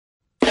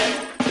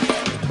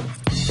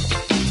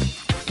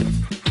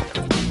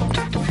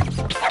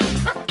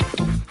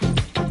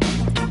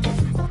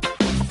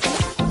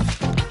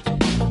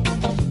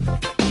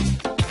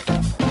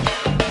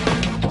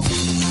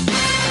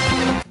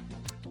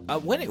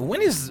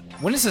is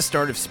the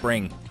start of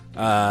spring?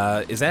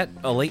 Is that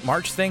a late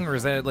March thing, or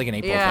is that like an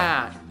April thing?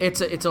 Yeah,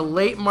 it's a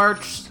late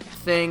March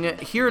thing.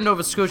 Here in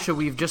Nova Scotia,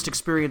 we've just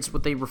experienced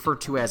what they refer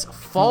to as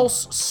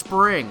false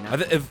spring.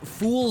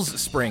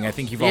 Fool's Spring, I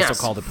think you've also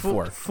called it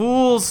before.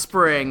 Fool's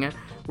Spring,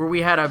 where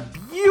we had a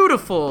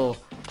beautiful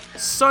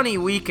sunny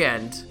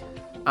weekend.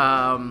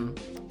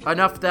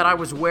 Enough that I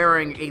was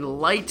wearing a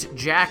light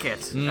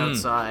jacket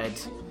outside.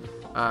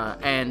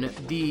 And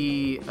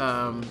the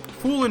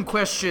fool in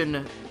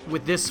question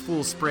with this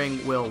Fool's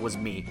Spring, Will, was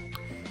me.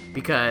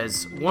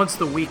 Because once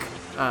the week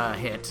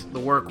hit, the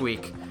work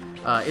week,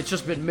 it's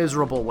just been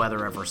miserable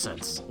weather ever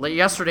since. Like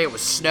yesterday it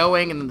was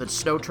snowing, and then the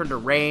snow turned to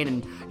rain,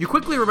 and you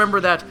quickly remember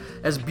that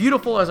as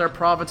beautiful as our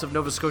province of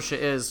Nova Scotia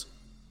is,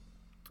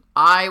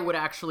 I would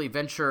actually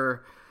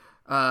venture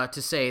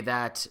to say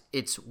that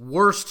its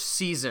worst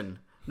season,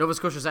 Nova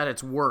Scotia's at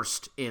its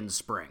worst in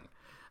spring.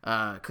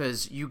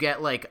 Because you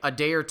get like a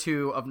day or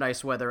two of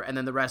nice weather, and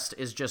then the rest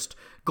is just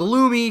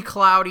gloomy,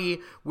 cloudy,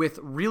 with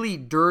really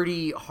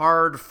dirty,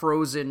 hard,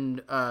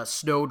 frozen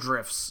snow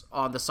drifts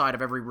on the side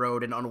of every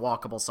road and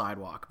unwalkable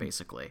sidewalk,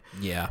 basically.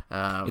 Yeah,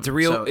 it's a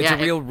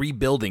real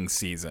rebuilding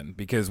season,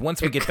 because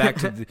once we get back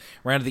to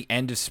around the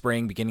end of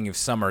spring, beginning of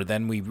summer,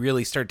 then we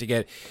really start to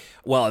get.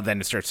 Well, then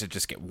it starts to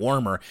just get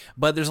warmer,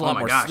 but there's a lot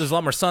more. There's a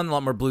lot more sun, a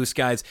lot more blue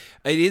skies.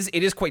 It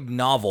is quite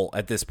novel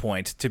at this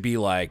point to be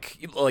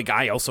like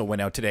I also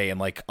went out today and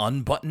like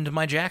unbuttoned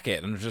my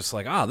jacket and was just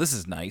like, this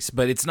is nice,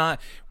 but it's not.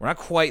 We're not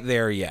quite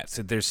there yet.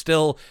 So there's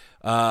still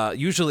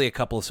usually a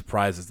couple of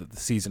surprises that the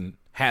season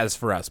has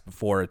for us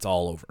before it's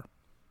all over.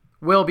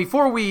 Well,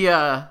 before we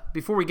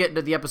get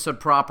into the episode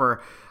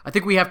proper, I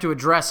think we have to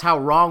address how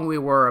wrong we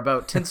were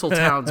about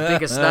Tinseltown's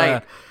biggest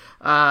night.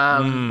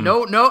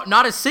 No,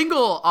 not a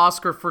single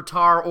Oscar for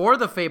Tar or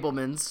The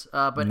Fabelmans,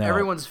 but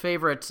everyone's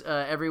favorite,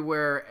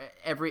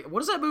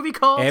 what is that movie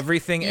called?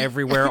 Everything,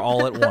 Everywhere,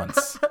 All at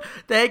Once.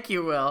 Thank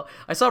you, Will.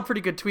 I saw a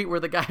pretty good tweet where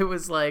the guy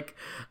was like,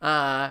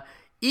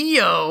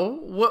 EO,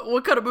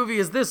 what kind of movie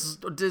is this?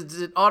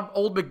 Is it on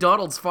Old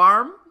MacDonald's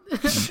farm?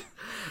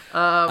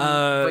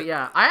 But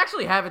yeah, I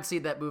actually haven't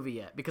seen that movie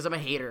yet because I'm a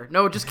hater.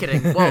 No, just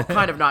kidding. Well,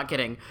 kind of not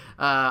kidding.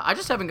 I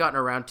just haven't gotten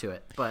around to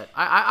it, but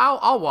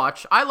I'll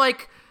watch. I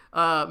like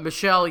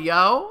Michelle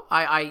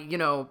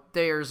Yeoh.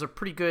 There's a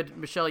pretty good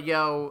Michelle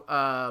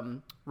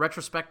Yeoh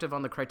retrospective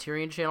on the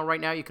Criterion Channel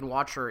right now. You can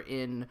watch her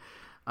in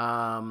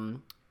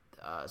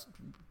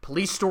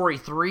Police Story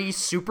 3,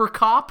 Super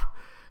Cop,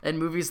 and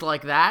movies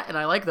like that, and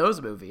I like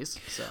those movies.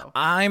 So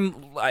I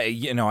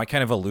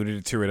kind of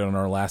alluded to it on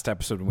our last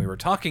episode when we were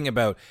talking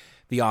about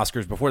the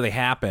Oscars before they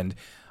happened.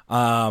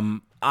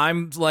 I'm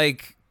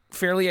like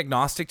fairly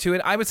agnostic to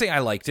it. I would say I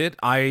liked it.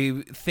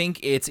 I think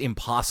it's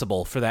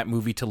impossible for that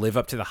movie to live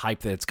up to the hype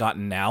that it's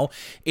gotten now.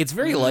 It's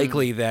very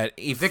likely that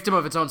victim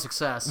of its own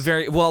success.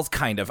 Very well,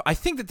 kind of. I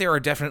think that there are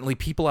definitely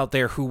people out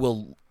there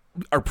who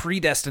are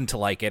predestined to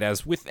like it,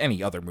 as with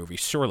any other movie,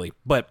 surely.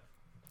 But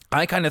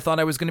I kind of thought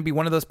I was going to be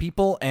one of those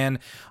people, and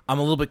I'm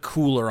a little bit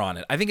cooler on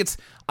it. I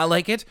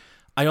like it.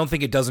 I don't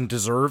think it doesn't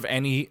deserve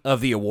any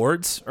of the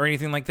awards or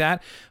anything like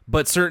that,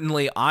 but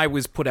certainly I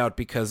was put out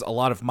because a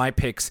lot of my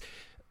picks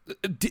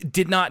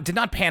did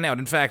not pan out.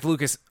 In fact,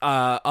 Lucas,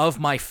 of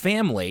my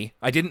family,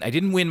 I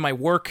didn't win my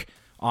work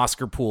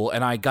Oscar pool,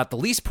 and I got the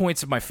least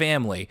points of my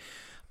family.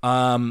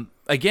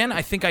 Again,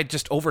 I think I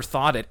just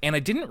overthought it, and I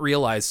didn't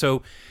realize.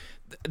 So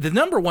the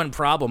number one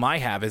problem I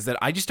have is that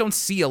I just don't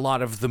see a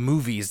lot of the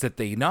movies that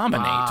they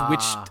nominate,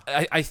 which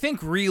I think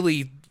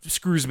really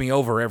screws me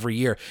over every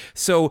year.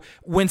 So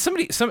when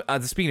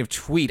speaking of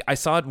tweet, I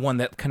saw one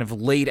that kind of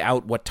laid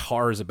out what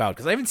Tar is about,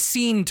 because I haven't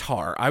seen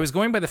Tar. I was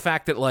going by the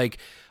fact that, like,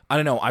 I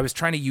don't know, I was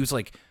trying to use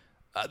like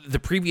the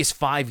previous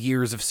 5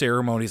 years of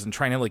ceremonies and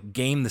trying to like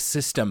game the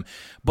system,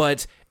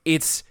 but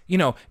it's,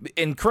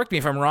 and correct me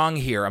if I'm wrong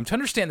here, I'm to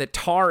understand that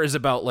Tar is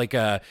about like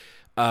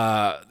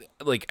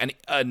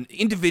an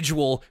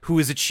individual who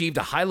has achieved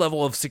a high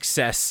level of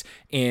success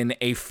in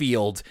a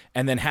field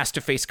and then has to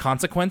face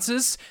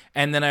consequences.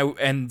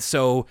 And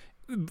so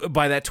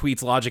by that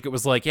tweet's logic, it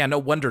was like, yeah, no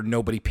wonder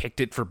nobody picked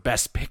it for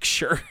Best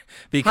Picture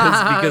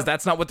because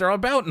that's not what they're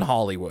about in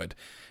Hollywood.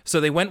 So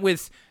they went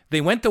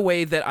the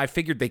way that I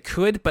figured they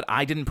could, but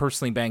I didn't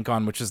personally bank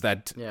on, which is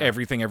that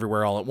Everything,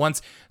 Everywhere, All at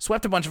Once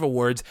swept a bunch of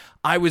awards.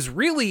 I was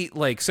really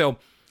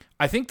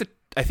I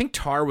think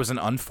Tar was an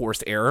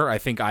unforced error. I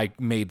think I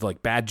made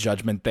like bad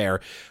judgment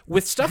there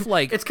with stuff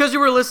like it's because you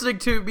were listening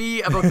to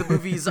me about the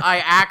movies I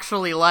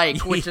actually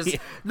like, which is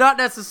not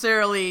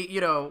necessarily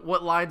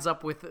what lines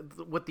up with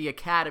what the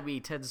Academy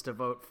tends to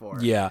vote for.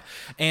 Yeah,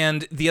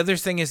 and the other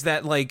thing is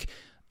that like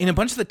in a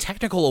bunch of the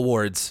technical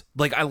awards,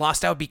 like I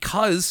lost out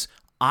because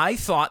I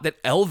thought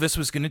that Elvis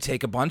was going to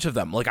take a bunch of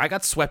them. Like I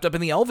got swept up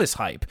in the Elvis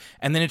hype,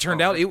 and then it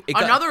turned out it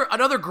got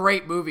another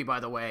great movie, by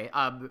the way.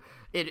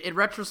 In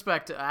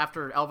retrospect,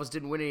 after Elvis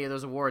didn't win any of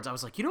those awards, I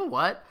was like, you know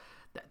what?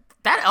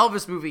 that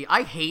Elvis movie,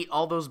 I hate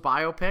all those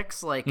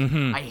biopics. Like,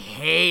 I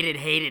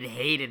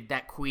hated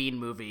that Queen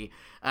movie.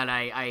 And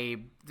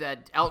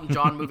that Elton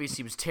John movie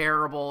seems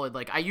terrible. And,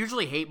 like, I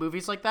usually hate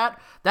movies like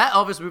that. That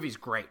Elvis movie's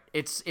great.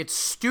 It's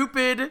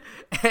stupid. And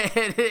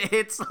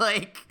it's,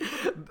 like,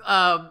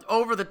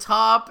 over the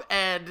top.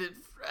 And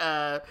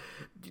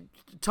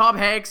Tom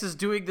Hanks is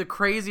doing the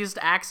craziest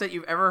accent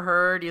you've ever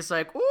heard. He's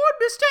like, "Oh,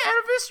 Mr.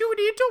 Elvis, you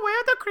need to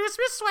wear the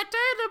Christmas sweater.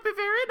 It'll be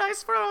very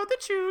nice for all the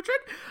children."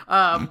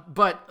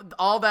 But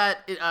all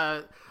that,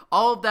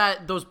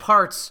 those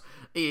parts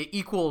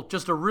equal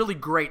just a really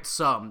great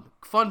sum.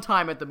 Fun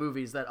time at the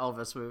movies that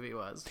Elvis movie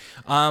was.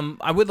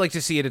 I would like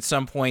to see it at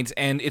some point,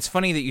 and it's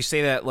funny that you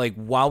say that. Like,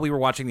 while we were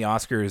watching the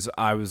Oscars,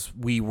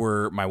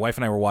 my wife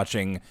and I were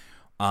watching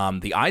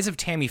The Eyes of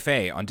Tammy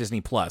Faye on Disney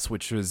Plus,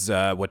 which was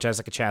what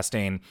Jessica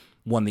Chastain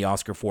won the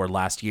Oscar for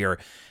last year.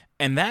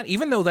 And that,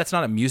 even though that's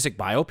not a music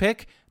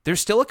biopic, there's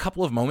still a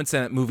couple of moments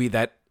in that movie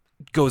that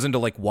goes into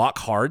like Walk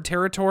Hard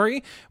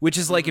territory, which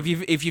is like, if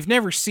you've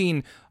never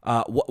seen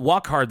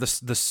Walk Hard,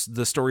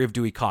 the story of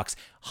Dewey Cox,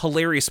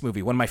 hilarious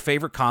movie, one of my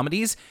favorite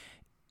comedies.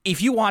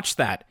 If you watch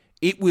that,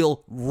 it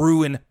will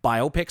ruin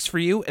biopics for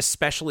you,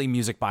 especially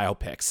music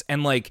biopics.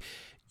 And like,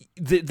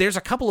 there's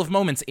a couple of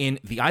moments in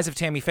The Eyes of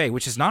Tammy Faye,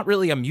 which is not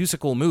really a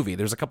musical movie.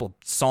 There's a couple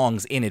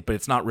songs in it, but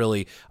it's not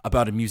really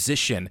about a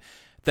musician.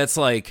 That's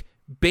like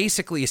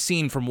basically a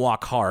scene from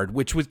Walk Hard,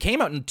 which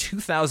came out in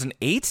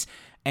 2008.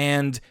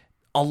 And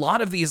a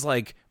lot of these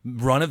like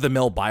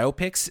run-of-the-mill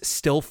biopics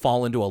still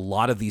fall into a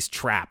lot of these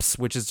traps,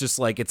 which is just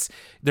like,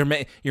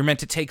 you're meant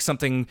to take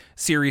something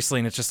seriously,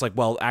 and it's just like,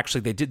 well,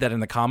 actually they did that in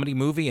the comedy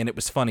movie and it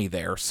was funny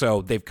there,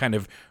 so they've kind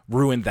of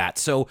ruined that.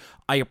 So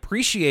I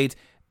appreciate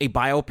a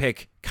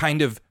biopic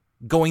kind of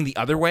going the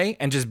other way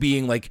and just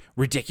being like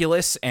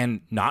ridiculous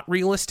and not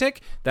realistic.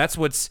 That's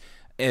what's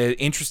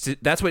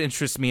that's what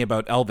interests me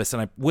about Elvis,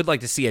 and I would like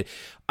to see it.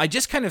 I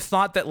just kind of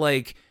thought that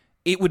like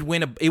it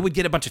would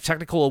get a bunch of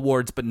technical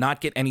awards, but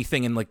not get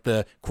anything in like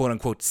the quote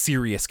unquote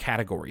serious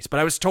categories. But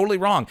I was totally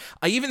wrong.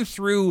 I even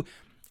threw.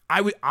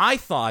 I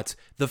thought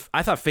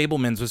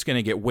Fabelmans was going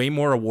to get way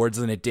more awards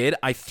than it did.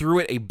 I threw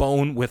it a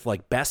bone with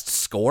like best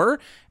score,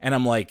 and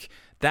I'm like,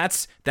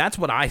 that's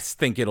what I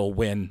think it'll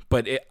win.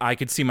 But I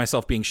could see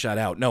myself being shut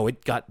out. No,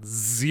 it got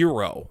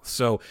 0.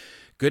 So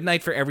good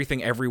night for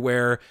Everything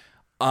Everywhere.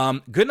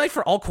 Good night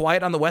for All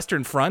Quiet on the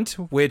Western Front,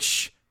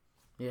 which.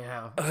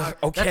 Yeah.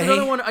 Okay. That's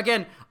another one.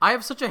 Again, I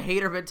have such a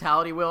hater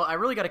mentality, Will. I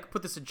really got to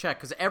put this in check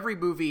because every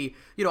movie,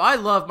 I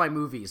love my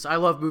movies. I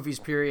love movies,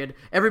 period.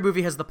 Every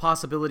movie has the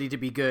possibility to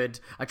be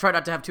good. I try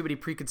not to have too many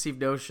preconceived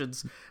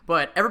notions.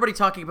 But everybody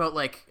talking about,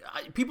 like,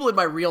 people in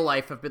my real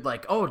life have been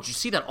like, oh, did you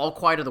see that All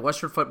Quiet on the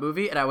Western Front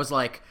movie? And I was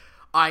like,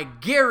 I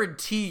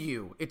guarantee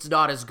you it's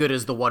not as good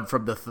as the one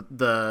from the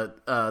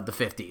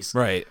 50s.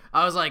 Right.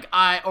 I was like,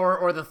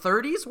 or the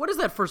 30s? What is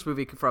that first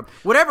movie from?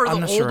 Whatever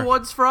the old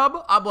one's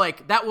from, I'm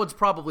like, that one's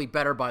probably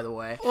better, by the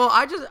way. Well,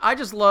 I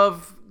just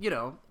love,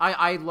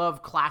 I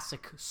love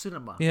classic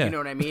cinema. Yeah. You know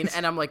what I mean?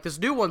 And I'm like, this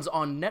new one's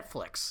on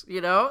Netflix,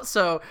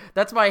 So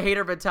that's my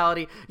hater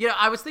mentality.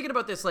 I was thinking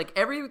about this, like,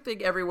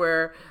 Everything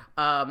Everywhere.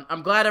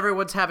 I'm glad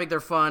everyone's having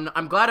their fun.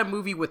 I'm glad a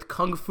movie with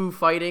kung fu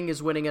fighting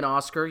is winning an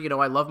Oscar.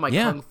 I love my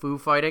kung fu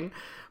fighting.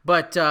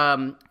 But,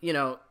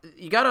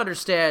 you got to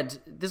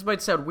understand, this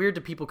might sound weird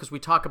to people because we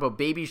talk about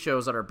baby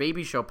shows on our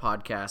baby show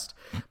podcast.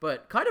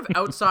 But kind of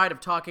outside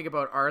of talking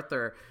about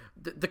Arthur,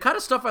 the kind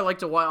of stuff I like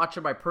to watch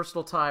in my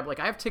personal time, like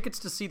I have tickets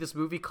to see this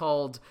movie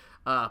called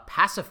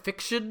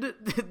Pacifiction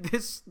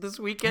this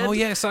weekend. Oh,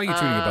 yeah, I saw you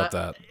tweeting about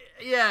that.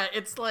 Yeah,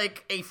 it's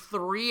like a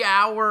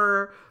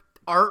 3-hour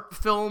art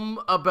film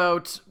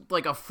about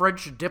like a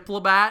French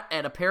diplomat,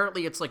 and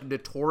apparently it's like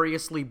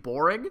notoriously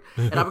boring,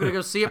 and I'm gonna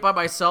go see it by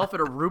myself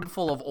in a room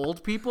full of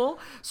old people.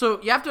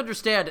 So you have to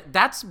understand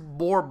that's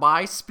more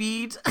my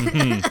speed.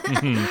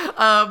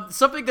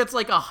 Something that's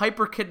like a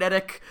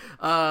hyperkinetic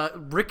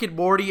Rick and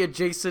Morty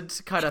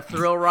adjacent kind of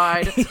thrill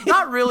ride,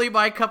 not really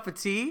my cup of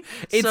tea.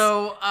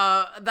 So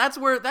that's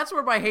where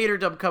my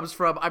haterdom comes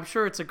from. I'm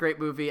sure it's a great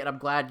movie, and I'm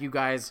glad you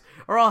guys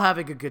are all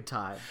having a good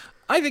time.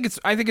 I think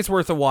it's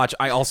worth a watch.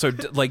 I also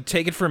like,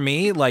 take it from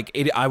me, like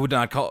I would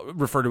not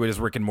refer to it as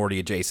Rick and Morty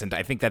adjacent.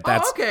 I think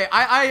that's okay.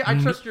 I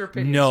trust your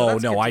opinion. No,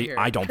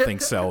 I don't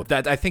think so.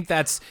 I think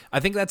that's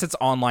its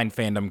online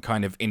fandom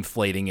kind of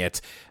inflating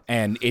it,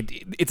 and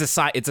it's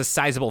a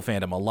sizable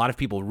fandom. A lot of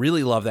people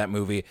really love that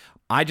movie.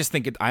 I just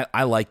think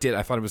I liked it.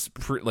 I thought it was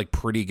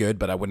pretty good,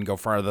 but I wouldn't go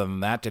farther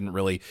than that. Didn't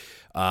really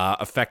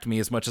affect me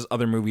as much as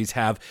other movies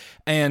have.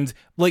 And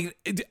like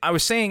I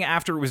was saying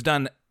after it was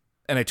done,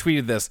 and I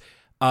tweeted this.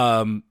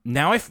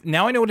 Now I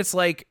know what it's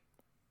like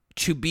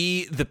to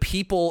be the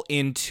people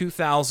in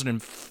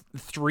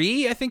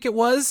 2003, I think it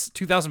was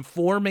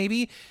 2004,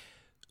 maybe,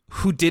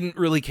 who didn't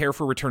really care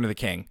for Return of the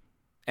King.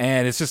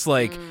 And it's just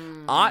like,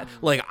 I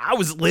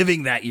was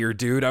living that year,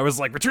 dude. I was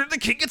like, Return of the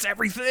King, it's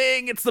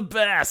everything. It's the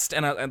best.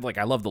 And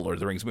I love the Lord of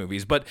the Rings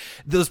movies, but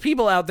those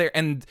people out there,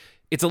 and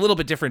it's a little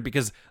bit different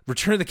because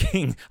Return of the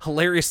King,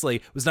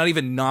 hilariously, was not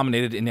even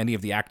nominated in any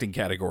of the acting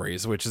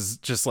categories, which is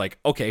just like,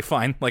 okay,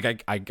 fine.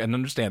 Like, I can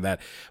understand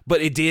that.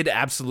 But it did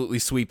absolutely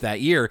sweep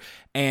that year.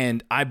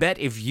 And I bet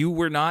if you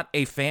were not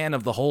a fan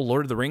of the whole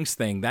Lord of the Rings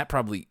thing, that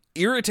probably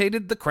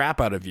irritated the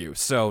crap out of you.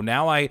 So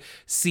now I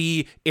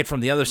see it from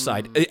the other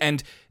side.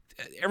 And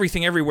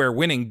Everything Everywhere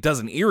winning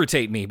doesn't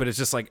irritate me, but it's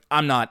just like,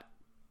 I'm not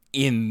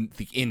in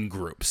the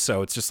in-group.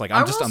 So it's just like,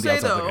 I'm just on the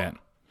outside looking in.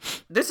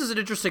 This is an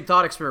interesting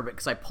thought experiment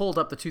because I pulled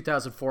up the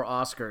 2004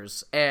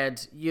 Oscars, and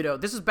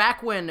this is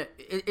back when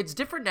it's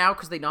different now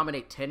because they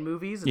nominate 10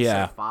 movies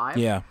instead of 5.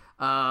 Yeah.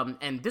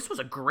 And this was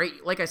a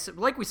great, like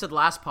we said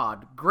last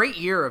pod, great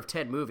year of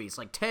 10 movies,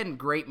 like 10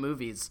 great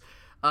movies.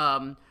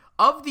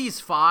 Of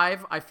these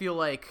 5, I feel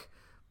like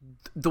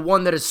the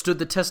one that has stood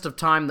the test of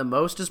time the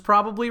most is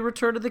probably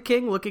Return of the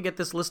King. Looking at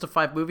this list of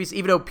 5 movies,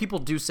 even though people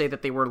do say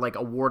that they were like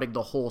awarding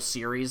the whole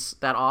series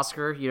that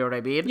Oscar, you know what I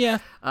mean? Yeah.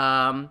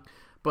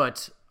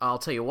 But I'll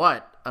tell you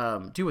what,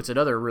 what's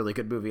another really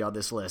good movie on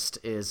this list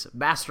is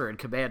Master and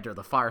Commander: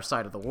 The Far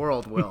Side of the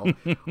World, Will.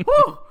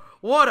 Woo!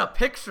 What a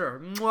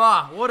picture!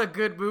 Mwah! What a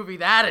good movie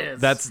that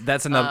is.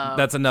 That's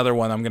another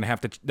one I'm gonna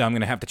have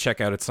to check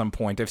out at some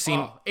point. I've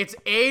seen it's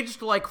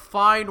aged like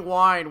fine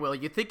wine, Will.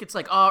 You think it's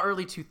like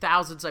early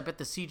 2000s? I bet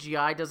the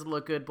CGI doesn't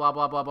look good. Blah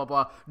blah blah blah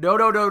blah.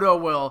 No,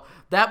 Will.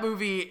 That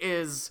movie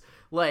is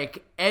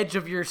like edge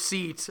of your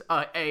seat,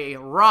 a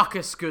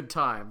raucous good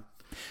time.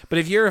 But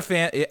if you're a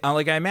fan,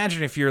 like I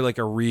imagine if you're like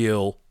a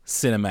real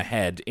cinema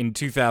head in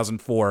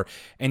 2004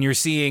 and you're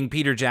seeing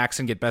Peter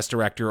Jackson get Best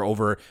Director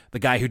over the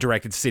guy who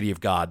directed City of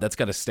God, that's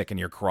got to stick in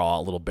your craw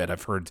a little bit.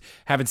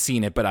 Haven't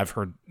seen it, but I've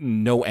heard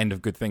no end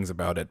of good things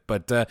about it.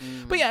 But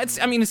yeah, it's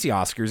the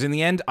Oscars. In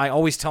the end, I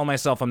always tell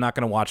myself I'm not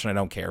going to watch and I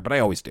don't care, but I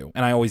always do.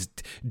 And I always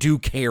do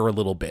care a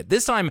little bit.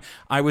 This time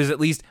I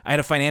had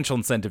a financial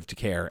incentive to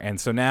care. And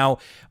so now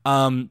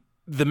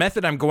the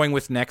method I'm going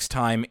with next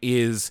time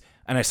is,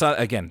 and I saw,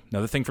 again,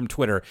 another thing from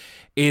Twitter,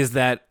 is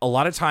that a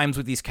lot of times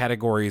with these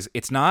categories,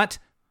 it's not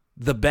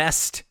the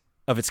best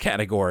of its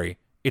category,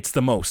 it's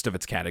the most of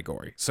its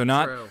category. So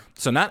not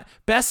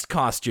best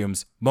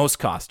costumes, most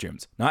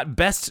costumes. Not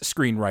best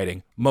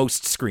screenwriting,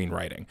 most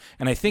screenwriting.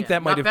 And I think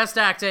that might have... best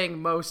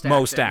acting, most acting.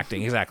 Most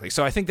acting, exactly.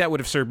 So I think that would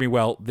have served me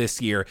well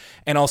this year.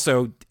 And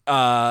also,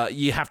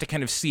 you have to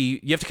kind of see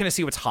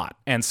what's hot.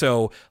 And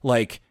so,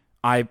 like,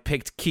 I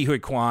picked Ke Huy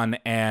Quan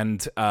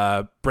and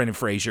Brendan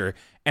Fraser,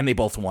 and they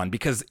both won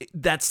because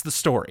that's the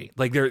story.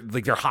 Like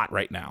they're hot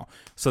right now,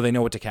 so they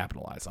know what to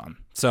capitalize on.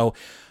 So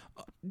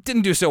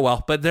didn't do so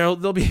well, but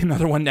there'll be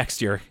another one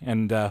next year,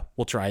 and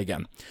we'll try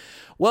again.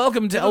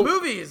 Welcome to the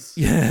movies.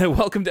 Yeah,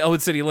 welcome to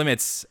Elwood City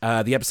Limits,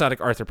 the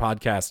episodic Arthur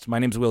podcast. My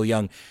name's Will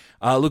Young.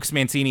 Lucas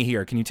Mancini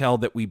here. Can you tell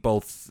that we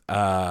both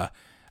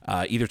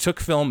either took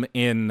film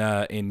in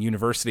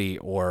university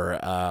or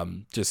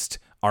just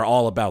are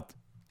all about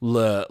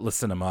le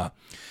cinema?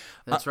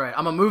 That's right.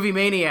 I'm a movie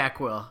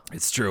maniac, Will.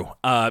 It's true.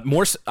 I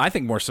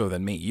think more so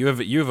than me. You have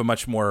a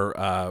much more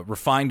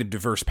refined and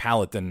diverse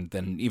palette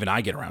than even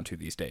I get around to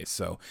these days.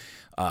 So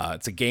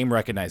it's a game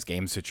recognized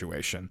game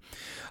situation.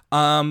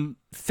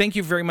 Thank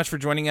you very much for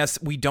joining us.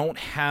 We don't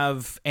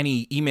have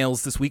any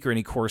emails this week or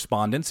any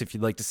correspondence. If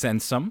you'd like to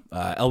send some,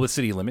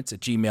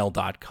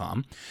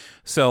 elwoodcitylimits@gmail.com.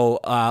 So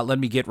let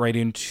me get right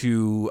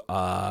into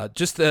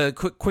just the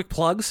quick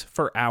plugs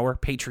for our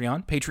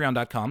Patreon,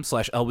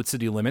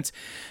 patreon.com/elwoodcitylimits.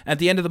 At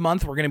the end of the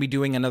month, we're going to be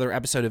doing another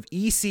episode of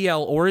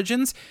ECL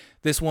Origins.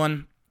 This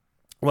one,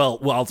 well,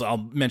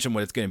 I'll mention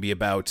what it's going to be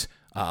about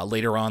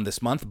later on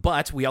this month,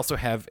 but we also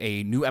have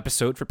a new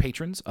episode for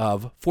patrons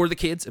of For the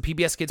Kids, a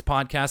PBS Kids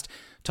podcast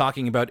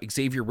talking about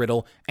Xavier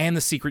Riddle and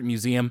the Secret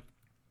Museum.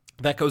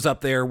 That goes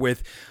up there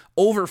with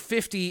over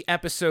 50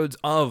 episodes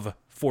of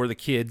For the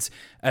Kids,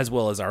 as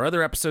well as our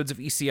other episodes of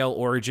ECL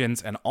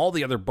Origins and all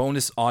the other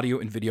bonus audio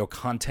and video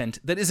content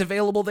that is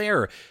available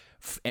there.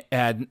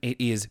 And it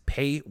is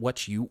pay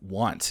what you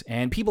want.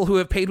 And people who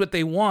have paid what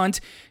they want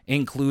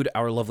include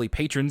our lovely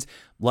patrons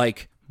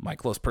like my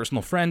close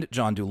personal friend,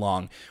 John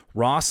Dulong,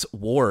 Ross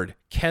Ward,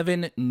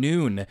 Kevin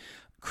Noon,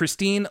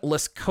 Christine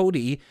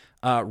Lescody,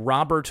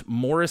 Robert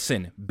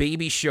Morrison,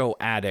 Baby Show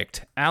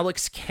Addict,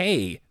 Alex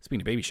K,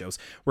 speaking of baby shows,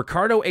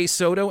 Ricardo A.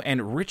 Soto,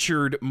 and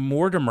Richard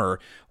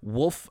Mortimer,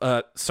 Wolf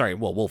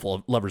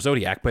Lover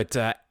Zodiac, but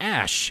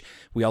Ash.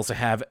 We also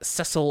have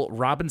Cecil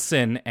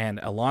Robinson and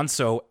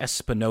Alonso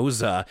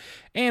Espinoza,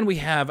 and we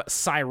have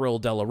Cyril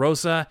De La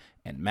Rosa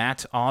and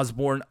Matt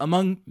Osborne,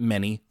 among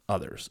many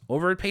others,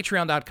 over at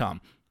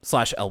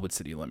patreon.com/Elwood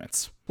City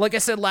Limits. Like I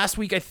said last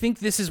week, I think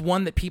this is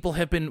one that people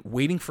have been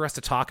waiting for us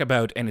to talk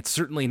about, and it's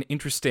certainly an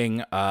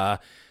interesting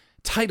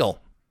title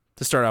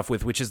to start off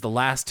with, which is The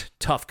Last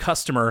Tough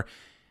Customer.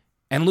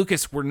 And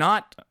Lucas, we're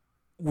not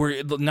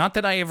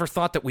that I ever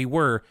thought that we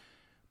were,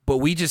 but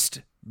we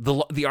just,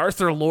 the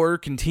Arthur lore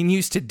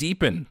continues to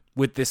deepen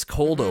with this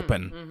cold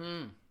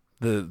open.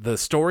 The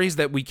stories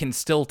that we can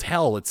still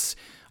tell, it's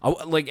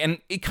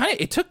and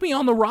it took me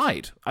on the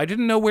ride. I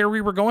didn't know where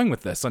we were going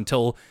with this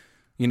until,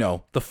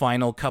 the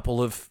final couple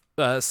of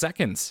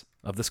seconds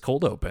of this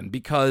cold open,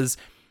 because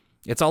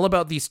It's all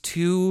about these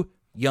two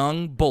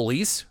young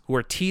bullies who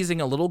are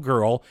teasing a little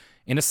girl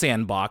in a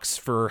sandbox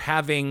for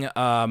having,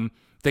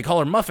 they call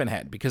her Muffin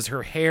Head because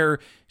her hair,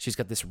 she's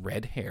got this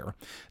red hair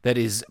that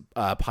is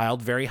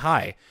piled very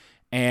high.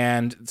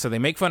 And so they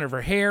make fun of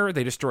her hair.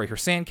 They destroy her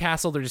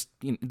sandcastle.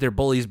 They're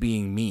bullies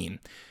being mean.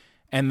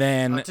 And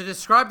then to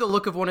describe the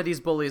look of one of these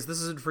bullies,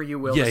 this isn't for you,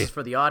 Will. This is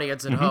for the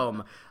audience at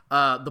home.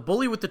 The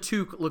bully with the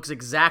toque looks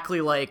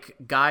exactly like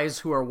guys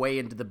who are way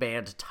into the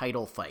band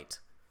Title Fight.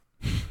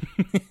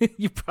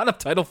 You brought up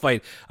Title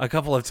Fight a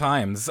couple of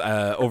times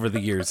over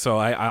the years, so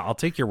I'll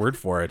take your word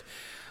for it.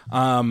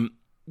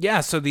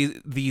 So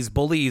these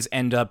bullies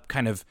end up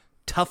kind of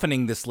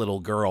toughening this little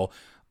girl,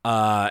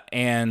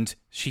 and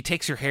she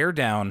takes her hair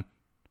down,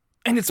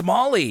 and it's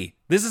Molly.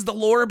 This is the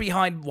lore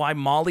behind why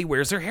Molly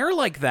wears her hair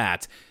like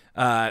that.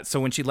 So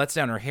when she lets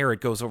down her hair, it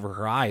goes over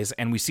her eyes,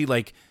 and we see,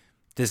 like,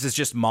 this is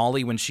just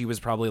Molly when she was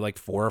probably, like,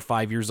 4 or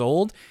 5 years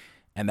old,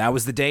 and that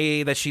was the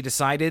day that she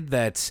decided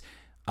that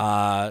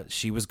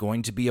she was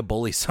going to be a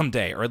bully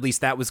someday, or at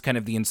least that was kind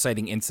of the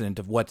inciting incident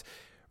of what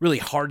really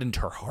hardened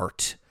her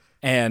heart.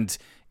 And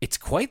it's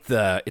quite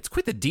the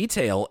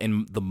detail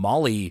in the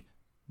Molly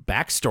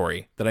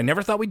backstory that I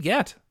never thought we'd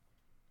get.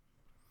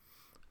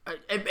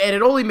 And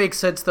it only makes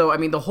sense, though. I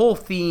mean, the whole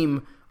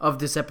theme of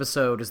this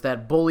episode is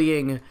that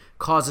bullying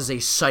causes a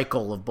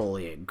cycle of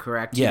bullying,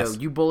 correct? Yes.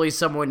 You bully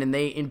someone and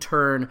they in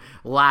turn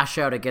lash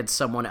out against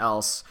someone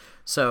else.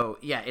 So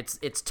yeah,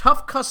 it's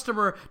Tough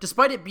Customer,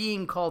 despite it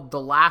being called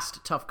The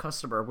Last Tough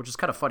Customer, which is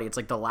kind of funny. It's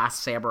like The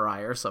Last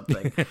Samurai or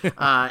something.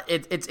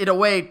 It's in a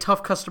way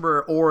Tough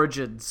Customer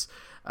Origins,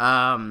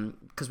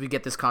 because we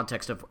get this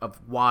context of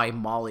why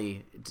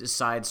Molly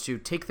decides to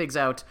take things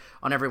out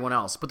on everyone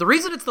else. But the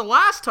reason it's The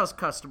Last Tough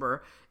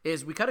Customer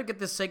is we kind of get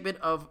this segment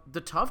of the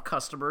tough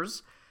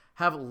customers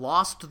have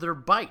lost their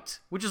bite,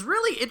 which is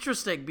really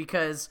interesting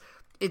because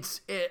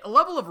it's a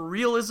level of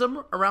realism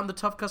around the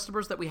tough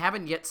customers that we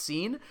haven't yet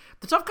seen.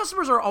 The tough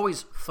customers are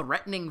always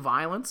threatening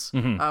violence.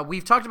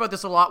 We've talked about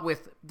this a lot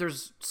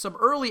there's some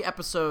early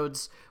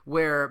episodes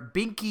where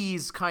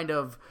Binky's kind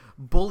of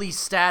bully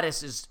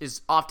status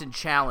is often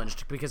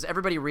challenged because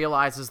everybody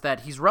realizes that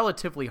he's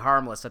relatively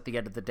harmless at the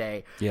end of the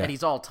day, and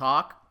he's all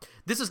talk.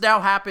 This has now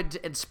happened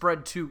and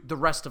spread to the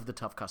rest of the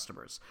tough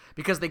customers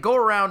because they go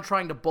around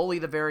trying to bully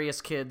the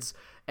various kids,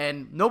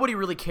 and nobody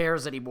really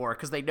cares anymore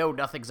because they know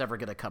nothing's ever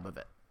going to come of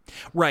it.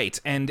 Right,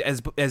 and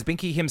as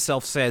Binky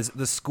himself says,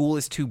 the school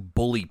is too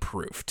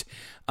bully-proofed.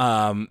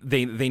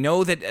 They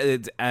know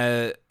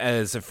that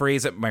as a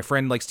phrase that my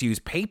friend likes to use,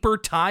 paper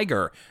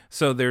tiger.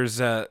 So there's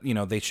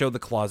they show the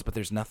claws, but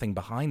there's nothing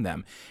behind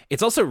them.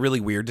 It's also really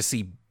weird to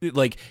see,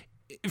 like,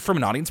 from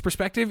an audience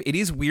perspective, it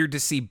is weird to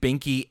see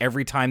Binky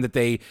every time that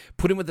they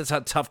put him with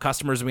the tough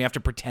customers and we have to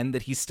pretend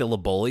that he's still a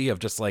bully, of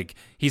just like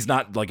he's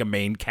not like a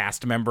main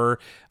cast member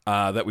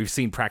that we've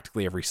seen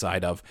practically every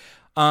side of.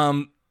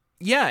 And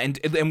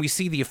we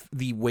see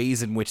the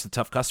ways in which the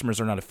tough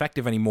customers are not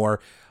effective anymore.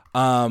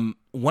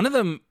 One of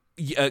them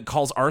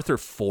calls Arthur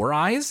Four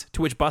Eyes,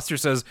 to which Buster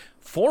says,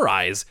 "Four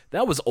Eyes?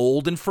 That was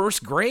old in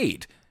first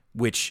grade,"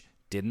 which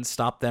didn't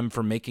stop them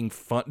from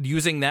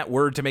using that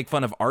word to make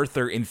fun of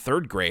Arthur in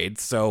third grade.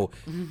 So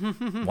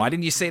why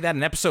didn't you say that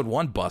in episode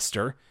 1,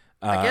 Buster?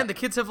 Again, the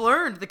kids have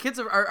learned. The kids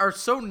are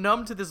so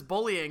numb to this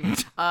bullying,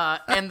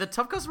 and the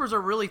tough customers are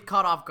really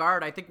caught off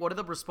guard. I think one of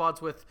them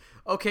responds with,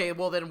 "Okay,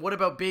 well then what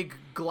about big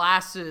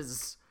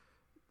glasses,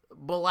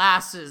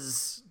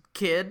 molasses,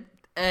 kid?"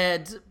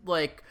 And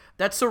like,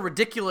 that's so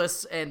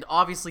ridiculous and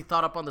obviously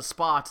thought up on the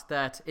spot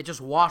that it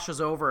just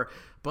washes over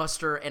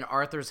Buster and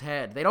Arthur's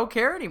head. They don't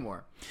care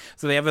anymore.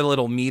 So they have a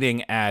little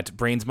meeting at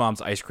Brains'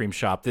 mom's ice cream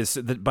shop.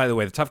 By the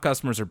way, the tough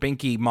customers are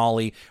Binky,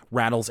 Molly,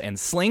 Rattles, and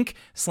Slink.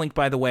 Slink,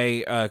 by the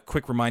way,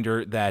 quick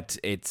reminder that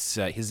it's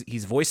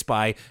he's voiced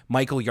by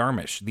Michael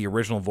Yarmish, the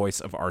original voice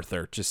of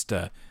Arthur, just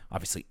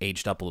obviously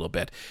aged up a little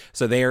bit.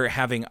 So they're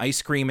having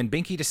ice cream, and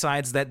Binky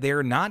decides that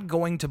they're not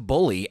going to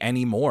bully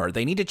anymore.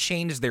 They need to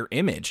change their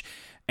image.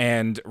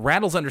 And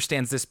Rattles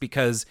understands this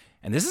because,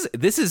 and this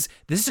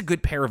is a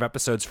good pair of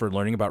episodes for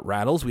learning about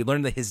Rattles. We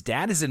learned that his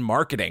dad is in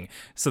marketing,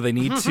 so they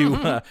need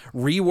to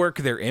rework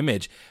their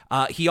image.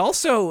 He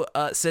also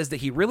says that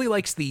he really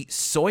likes the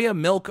soya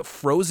milk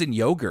frozen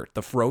yogurt,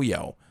 the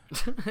Froyo.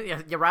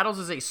 yeah, Rattles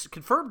is a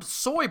confirmed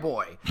soy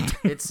boy,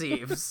 it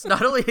seems.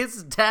 Not only is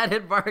his dad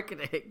in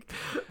marketing,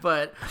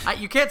 but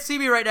you can't see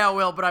me right now,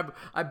 Will, but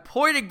I'm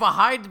pointing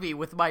behind me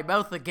with my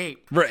mouth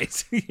agape.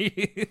 Right.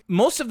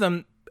 Most of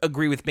them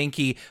agree with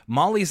Binky.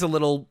 Molly's a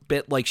little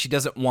bit like she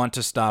doesn't want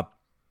to stop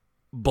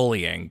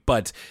bullying,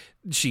 but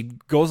she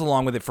goes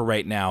along with it for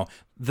right now.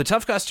 The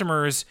tough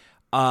customers,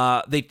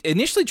 they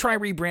initially try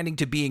rebranding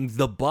to being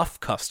the buff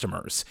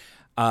customers,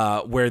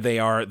 where they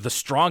are the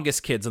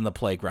strongest kids on the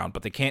playground,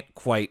 but they can't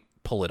quite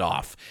pull it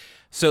off.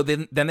 So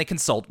then they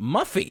consult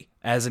Muffy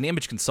as an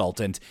image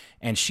consultant,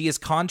 and she is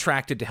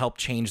contracted to help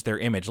change their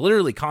image.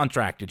 Literally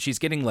contracted. She's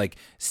getting like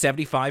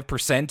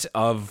 75%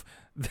 of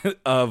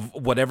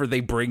whatever they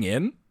bring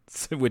in,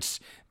 which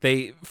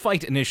they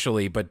fight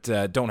initially, but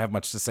don't have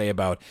much to say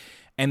about.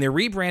 And they're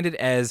rebranded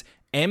as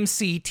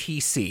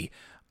MCTC,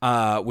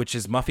 which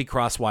is Muffy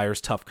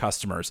Crosswire's Tough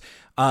Customers.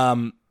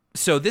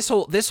 So this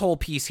whole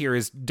piece here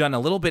is done a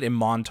little bit in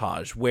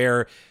montage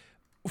where,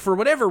 for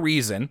whatever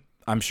reason,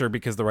 I'm sure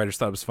because the writers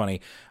thought it was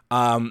funny,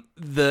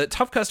 the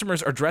Tough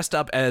Customers are dressed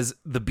up as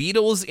the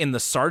Beatles in the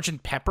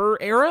Sgt. Pepper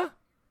era.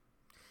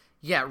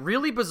 Yeah,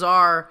 really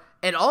bizarre.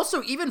 And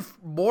also even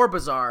more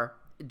bizarre,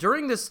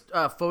 during this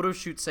photo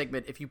shoot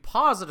segment, if you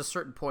pause at a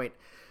certain point,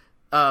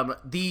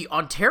 the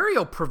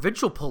Ontario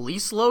Provincial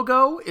Police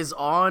logo is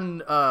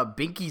on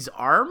Binky's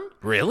arm.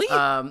 Really?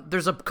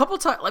 There's a couple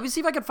times. Let me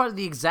see if I can find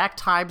the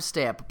exact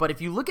timestamp. But if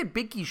you look at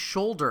Binky's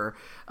shoulder,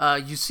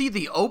 you see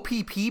the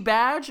OPP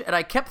badge, and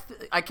I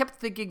kept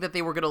thinking that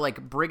they were gonna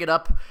like bring it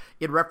up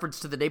in reference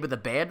to the name of the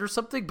band or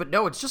something. But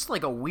no, it's just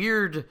like a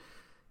weird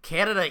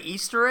Canada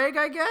Easter egg,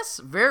 I guess.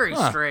 Very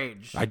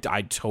strange.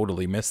 I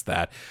totally missed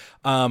that.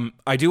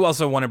 I do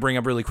also want to bring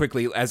up really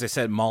quickly, as I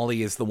said,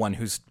 Molly is the one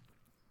who's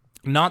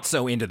not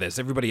so into this.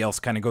 Everybody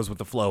else kind of goes with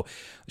the flow.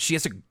 She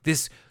has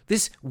this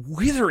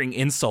withering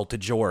insult to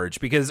George,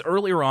 because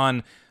earlier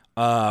on,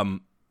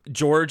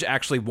 George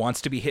actually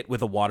wants to be hit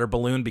with a water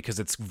balloon because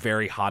it's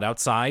very hot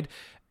outside.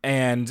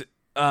 And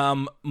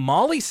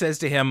Molly says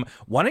to him,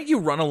 "Why don't you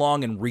run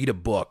along and read a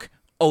book?"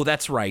 "Oh,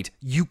 that's right.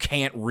 You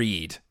can't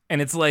read."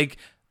 And it's like,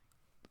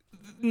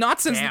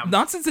 not since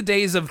the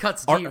days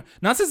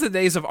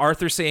of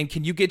Arthur saying,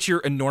 "Can you get your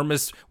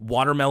enormous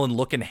watermelon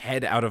looking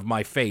head out of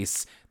my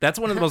face?" That's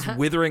one of the most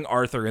withering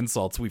Arthur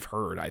insults we've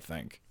heard, I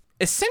think.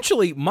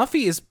 Essentially,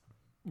 Muffy is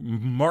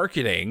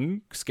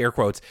marketing, scare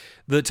quotes,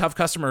 the Tough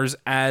Customers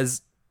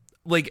as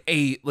like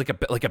a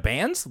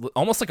band,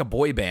 almost like a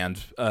boy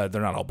band. They're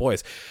not all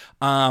boys.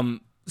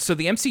 So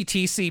the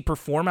MCTC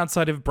perform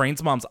outside of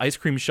Brain's mom's ice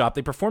cream shop.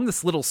 They perform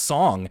this little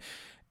song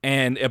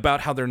and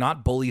about how they're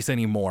not bullies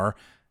anymore,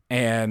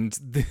 and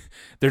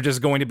they're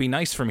just going to be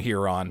nice from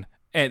here on.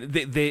 And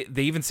they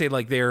even say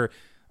like they're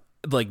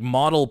like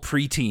model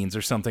preteens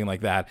or something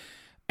like that.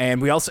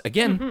 And we also,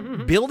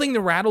 again, building the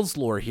Rattles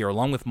lore here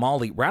along with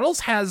Molly.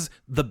 Rattles has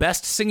the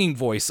best singing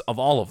voice of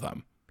all of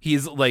them.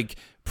 He's like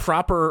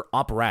proper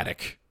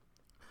operatic.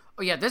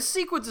 Oh yeah, this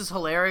sequence is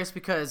hilarious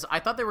because I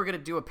thought they were going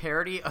to do a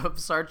parody of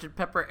Sgt.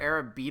 Pepper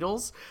era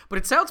Beatles, but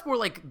it sounds more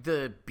like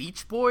the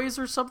Beach Boys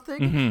or something.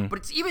 Mm-hmm. But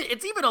it's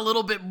even a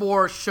little bit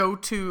more show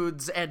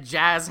tunes and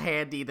jazz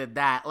handy than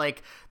that.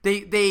 Like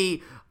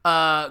they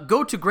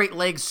go to great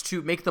lengths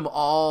to make them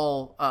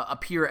all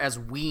appear as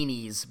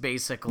weenies,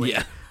 basically.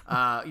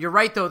 Yeah. You're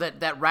right though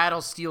that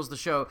Rattles steals the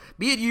show.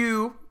 Me and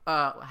you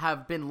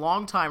have been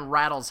longtime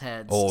Rattles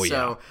heads. Oh yeah.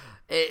 So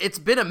it's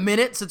been a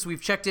minute since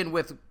we've checked in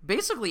with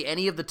basically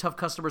any of the Tough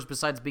Customers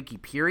besides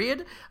Binky,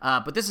 period.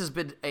 But this has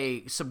been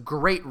some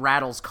great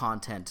Rattles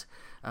content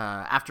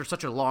after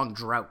such a long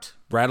drought.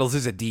 Rattles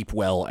is a deep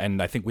well,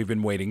 and I think we've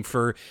been waiting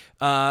for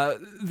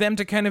them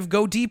to kind of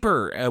go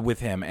deeper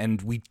with him,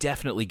 and we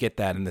definitely get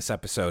that in this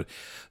episode.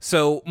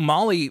 So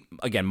Molly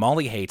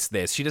hates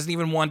this. She doesn't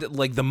even want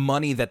like the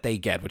money that they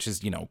get, which is,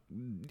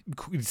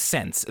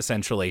 cents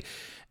essentially.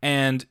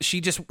 And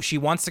she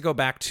wants to go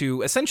back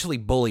to essentially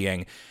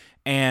bullying.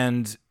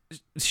 And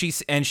she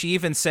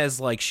even says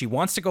like she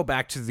wants to go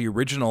back to the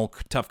original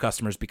Tough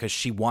Customers because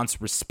she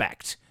wants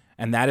respect,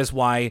 and that is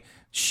why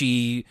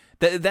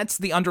that's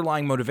the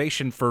underlying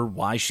motivation for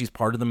why she's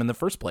part of them in the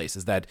first place,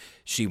 is that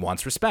she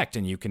wants respect.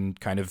 And you can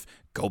kind of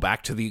go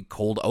back to the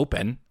cold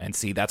open and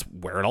see that's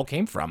where it all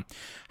came from.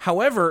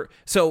 However,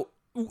 so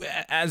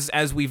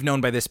as we've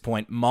known by this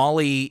point,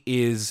 Molly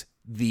is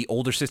the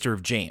older sister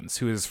of James,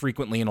 who is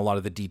frequently in a lot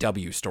of the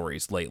DW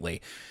stories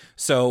lately.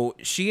 So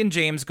she and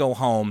James go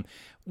home.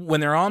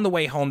 When they're on the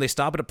way home, they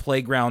stop at a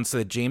playground so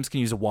that James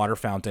can use a water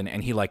fountain,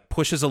 and he like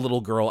pushes a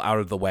little girl out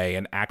of the way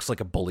and acts like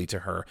a bully to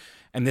her.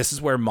 And this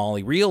is where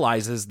Molly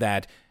realizes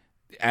that,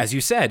 as you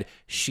said,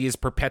 she is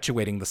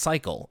perpetuating the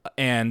cycle.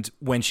 And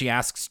when she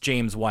asks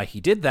James why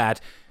he did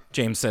that,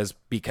 James says,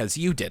 "Because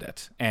you did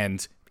it."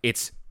 And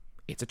it's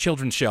a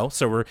children's show,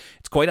 so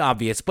it's quite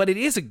obvious, but it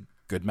is a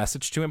good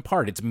message to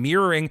impart. It's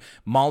mirroring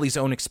Molly's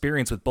own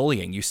experience with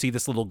bullying. You see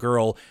this little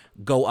girl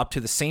go up to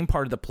the same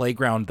part of the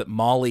playground that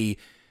Molly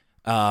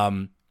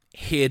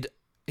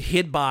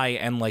hid by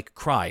and like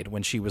cried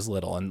when she was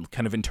little, and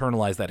kind of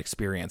internalized that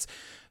experience.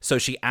 So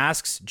she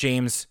asks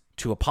James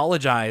to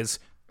apologize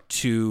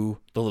to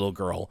the little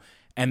girl,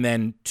 and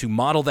then to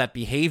model that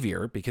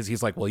behavior, because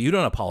he's like, "Well, you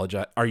don't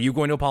apologize. Are you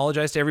going to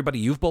apologize to everybody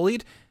you've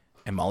bullied?"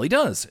 And Molly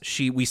does.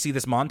 We see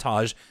this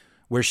montage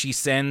where she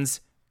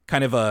sends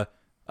kind of a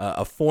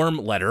form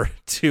letter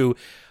to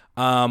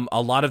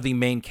a lot of the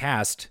main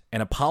cast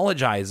and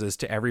apologizes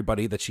to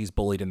everybody that she's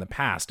bullied in the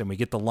past. And we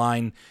get the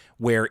line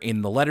where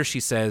in the letter she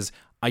says,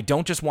 "I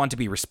don't just want to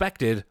be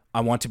respected,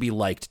 I want to be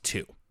liked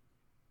too."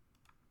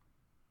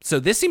 So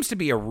this seems to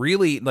be a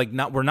really,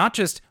 we're not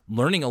just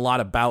learning a lot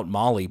about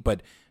Molly,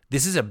 but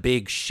this is a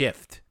big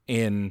shift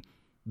in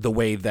the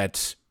way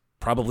that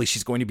probably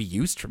she's going to be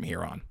used from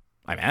here on,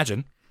 I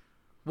imagine.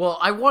 Well,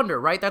 I wonder,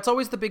 right? That's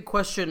always the big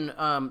question.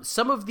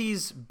 Some of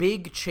these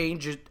big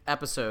change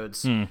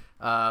episodes,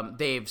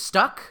 they've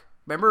stuck.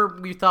 Remember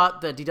we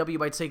thought that DW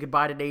might say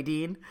goodbye to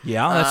Nadine?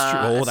 Yeah, that's true.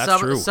 Oh,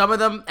 that's true. Some of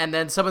them, and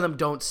then some of them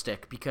don't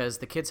stick because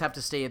the kids have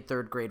to stay in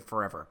 3rd grade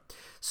forever.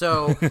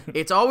 So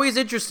it's always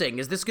interesting.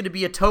 Is this going to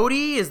be a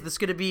Toady? Is this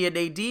going to be a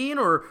Nadine?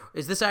 Or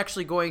is this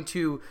actually going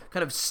to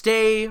kind of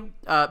stay?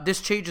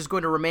 This change is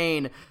going to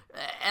remain.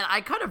 And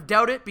I kind of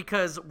doubt it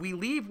because we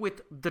leave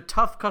with the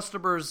tough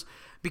customers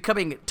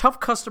becoming tough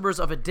customers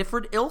of a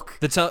different ilk.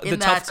 The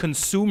tough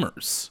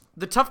consumers.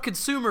 The tough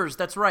consumers,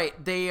 that's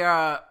right. They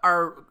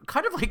are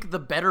kind of like the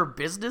Better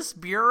Business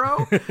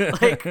Bureau.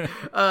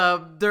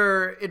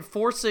 They're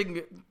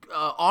enforcing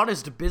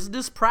honest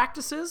business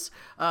practices.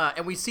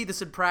 And we see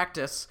this in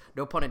practice,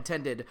 no pun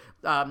intended,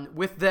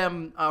 with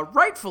them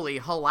rightfully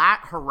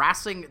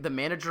harassing the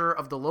manager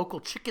of the local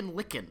Chicken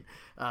Licken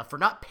for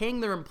not paying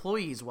their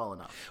employees well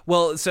enough.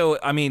 Well, so,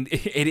 I mean,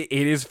 it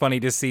is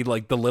funny to see,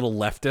 like, the little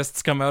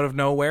leftists come out of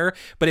nowhere,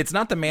 but it's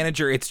not the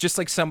manager, it's just,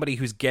 like, somebody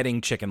who's getting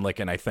Chicken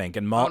Licken, I think.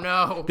 And oh,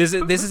 no. This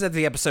is at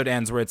the episode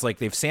ends where it's like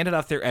they've sanded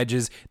off their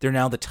edges, they're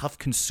now the tough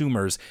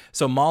consumers.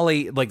 So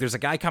Molly, like, there's a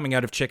guy coming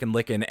out of Chicken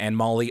Licken, and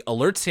Molly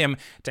alerts him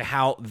to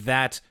how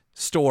that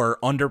store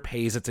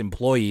underpays its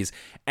employees.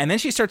 And then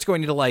she starts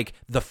going into, like,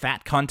 the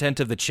fat content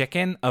of the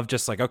chicken of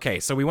just, like, okay,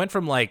 so we went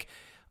from, like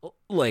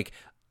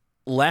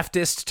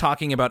leftist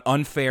talking about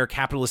unfair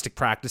capitalistic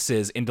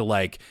practices into,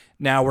 like,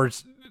 now we're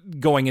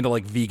going into,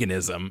 like,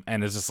 veganism,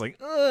 and it's just like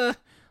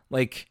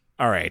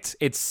all right,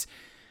 it's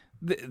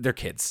they're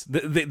kids.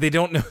 They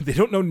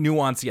don't know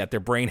nuance yet. Their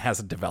brain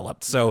hasn't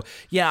developed. So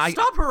yeah,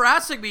 stop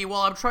harassing me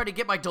while I'm trying to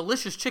get my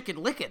delicious Chicken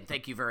Licken.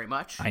 Thank you very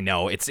much. I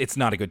know it's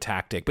not a good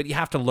tactic, but you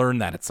have to learn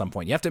that at some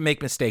point. You have to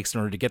make mistakes in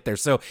order to get there.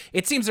 So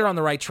it seems they're on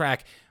the right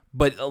track,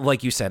 but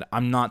like you said,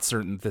 I'm not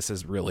certain this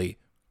is really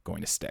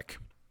going to stick.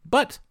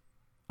 But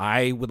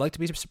I would like to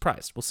be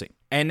surprised. We'll see.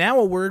 And now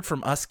a word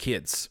from us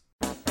kids.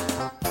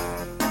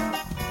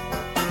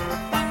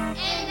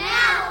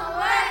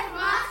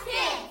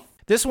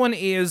 This one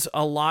is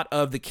a lot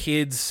of the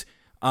kids,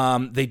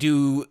 they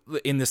do,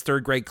 in this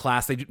 3rd grade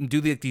class, they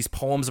do these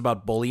poems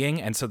about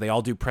bullying, and so they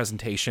all do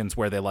presentations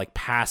where they, like,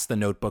 pass the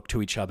notebook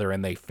to each other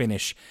and they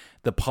finish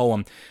the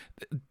poem.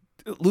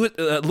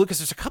 Lucas,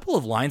 there's a couple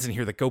of lines in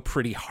here that go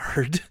pretty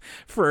hard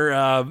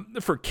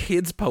for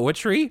kids'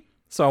 poetry,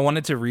 so I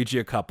wanted to read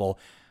you a couple.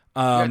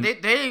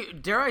 They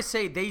dare I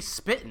say, they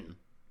spittin'.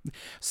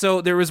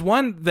 So there was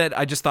one that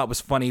I just thought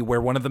was funny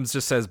where one of them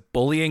just says,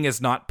 bullying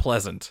is not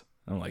pleasant.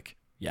 I'm like,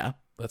 yeah,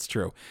 that's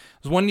true.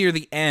 There's one near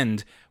the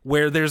end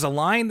where there's a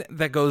line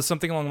that goes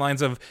something along the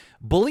lines of,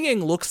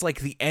 bullying looks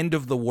like the end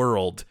of the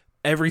world.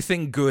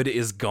 Everything good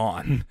is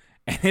gone.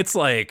 And it's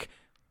like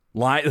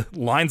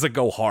lines that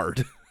go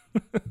hard.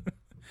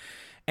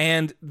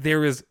 And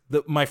there is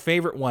my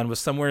favorite one was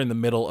somewhere in the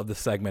middle of the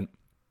segment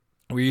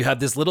where you have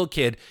this little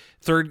kid,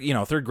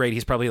 3rd grade.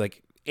 He's probably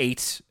like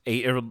eight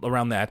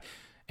around that.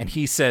 And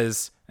he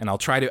says, and I'll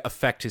try to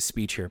affect his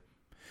speech here.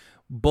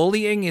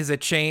 Bullying is a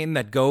chain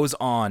that goes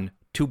on.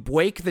 To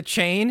break the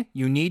chain,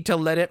 you need to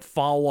let it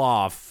fall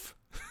off.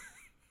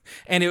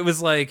 And it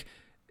was like,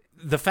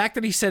 the fact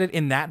that he said it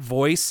in that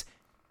voice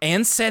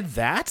and said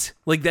that,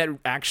 like that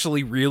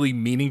actually really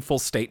meaningful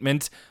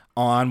statement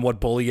on what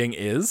bullying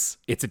is.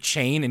 It's a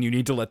chain and you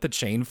need to let the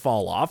chain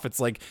fall off. It's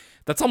like,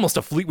 that's almost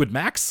a Fleetwood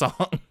Mac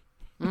song.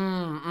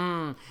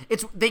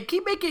 They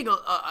keep making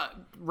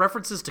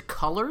references to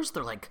colors.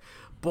 They're like,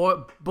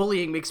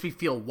 bullying makes me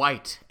feel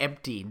white,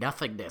 empty,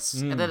 nothingness.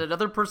 And then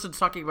another person's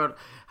talking about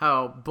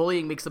how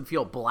bullying makes them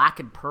feel black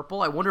and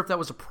purple. I wonder if that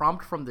was a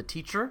prompt from the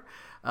teacher.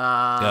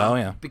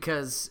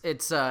 Because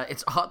it's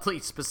oddly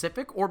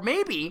specific. Or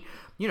maybe,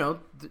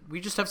 we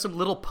just have some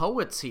little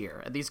poets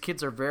here. And these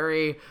kids are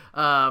very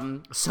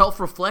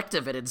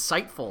self-reflective and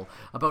insightful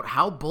about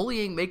how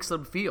bullying makes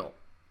them feel.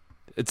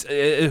 It's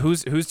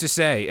who's to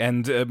say?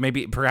 And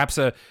maybe a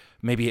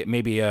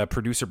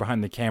producer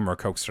behind the camera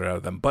coaxed it out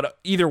of them. But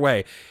either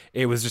way,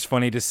 it was just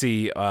funny to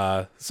see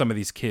some of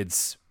these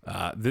kids,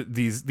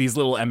 these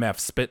little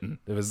MFs spitting.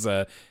 It was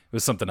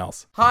something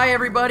else. Hi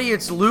everybody,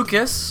 it's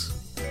Lucas,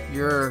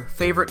 your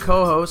favorite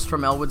co-host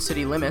from Elwood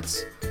City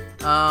Limits.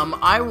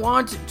 I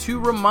want to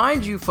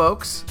remind you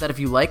folks that if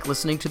you like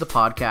listening to the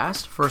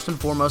podcast, first and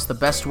foremost, the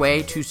best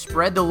way to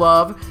spread the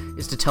love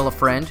is to tell a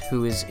friend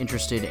who is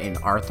interested in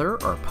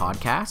Arthur or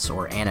podcasts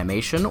or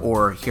animation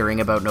or hearing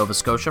about Nova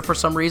Scotia for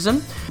some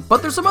reason.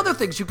 But there's some other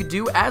things you could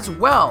do as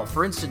well.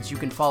 For instance, you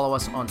can follow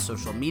us on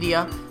social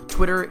media.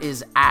 Twitter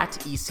is at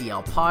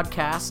ECL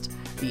Podcast.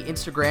 The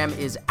Instagram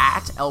is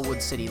at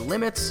Elwood City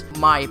Limits.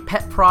 My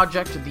pet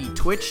project, the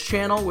Twitch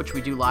channel, which we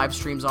do live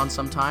streams on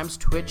sometimes,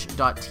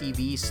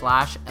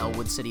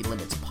 twitch.tv/Elwood City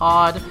Limits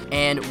Pod.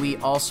 And we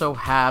also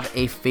have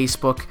a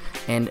Facebook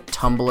and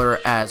Tumblr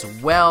as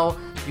well.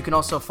 You can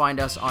also find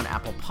us on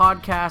Apple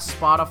Podcasts,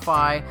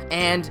 Spotify,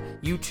 and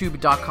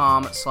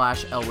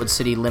youtube.com/Elwood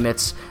City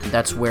Limits.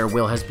 That's where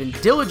Will has been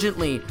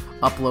diligently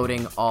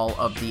uploading all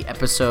of the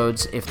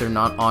episodes if they're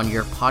not on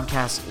your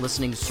podcast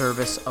listening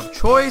service of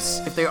choice.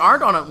 If they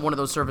aren't on one of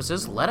those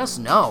services, let us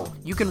know.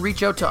 You can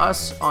reach out to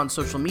us on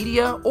social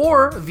media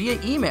or via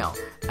email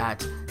at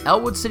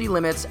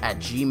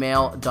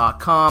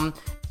elwoodcitylimits@gmail.com.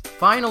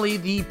 Finally,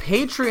 the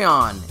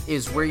Patreon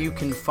is where you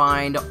can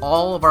find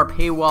all of our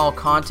paywall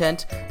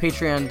content,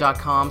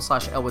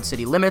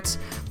 patreon.com/ElwoodCityLimits.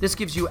 This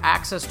gives you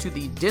access to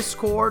the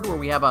Discord, where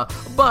we have a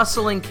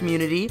bustling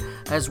community,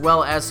 as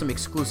well as some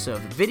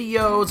exclusive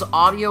videos,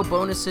 audio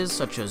bonuses,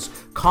 such as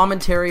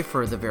commentary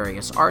for the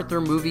various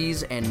Arthur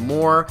movies and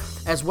more,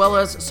 as well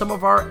as some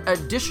of our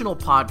additional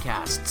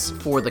podcasts.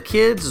 For the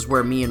Kids is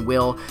where me and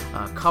Will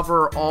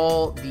cover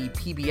all the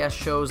PBS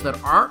shows that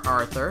aren't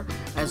Arthur,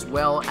 as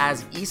well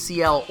as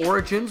ECL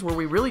Origins, where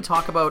we really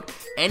talk about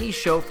any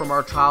show from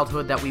our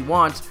childhood that we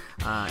want.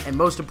 And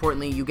most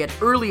importantly, you get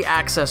early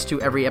access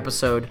to every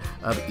episode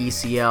of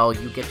ECL.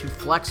 You get to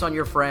flex on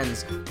your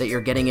friends that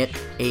you're getting it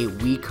a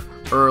week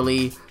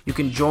early. You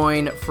can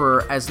join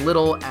for as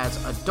little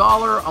as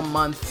 $1 a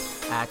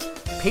month at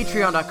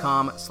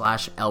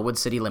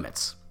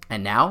patreon.com/ElwoodCityLimits.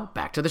 And now,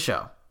 back to the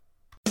show.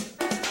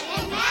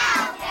 And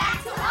now,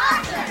 back to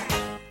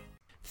Arthur.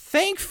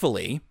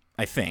 Thankfully,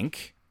 I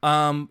think,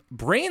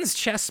 Brain's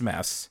chess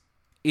mess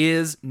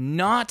is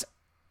not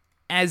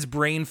as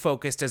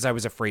brain-focused as I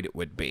was afraid it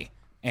would be.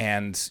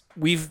 And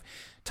we've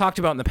talked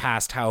about in the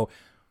past how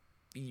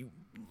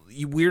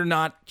we're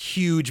not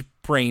huge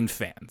Brain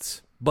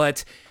fans.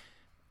 But,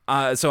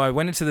 so I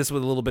went into this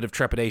with a little bit of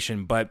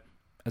trepidation, but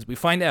as we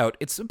find out,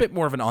 it's a bit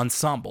more of an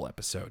ensemble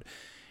episode.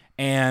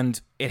 And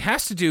it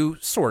has to do,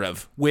 sort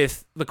of,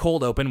 with the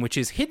cold open, which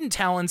is hidden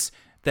talents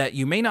that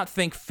you may not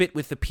think fit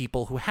with the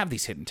people who have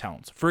these hidden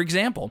talents. For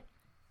example,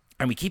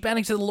 and we keep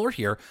adding to the lore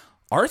here,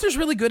 Arthur's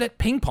really good at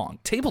ping pong,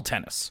 table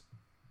tennis.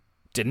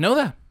 Didn't know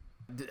that.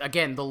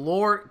 Again, the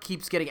lore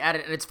keeps getting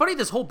added, and it's funny,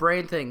 this whole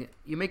brain thing,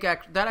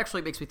 that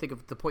actually makes me think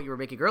of the point you were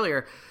making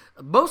earlier.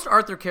 Most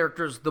Arthur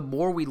characters, the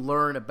more we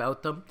learn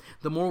about them,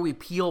 the more we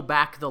peel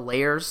back the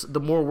layers, the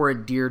more we're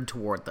endeared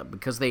toward them,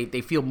 because they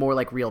feel more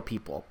like real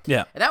people.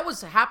 Yeah. And that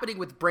was happening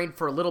with Brain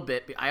for a little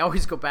bit. I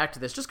always go back to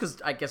this, just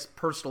because I guess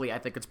personally I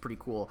think it's pretty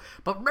cool.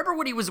 But remember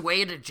when he was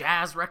way into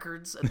jazz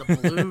records and the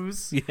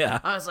blues?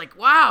 Yeah. I was like,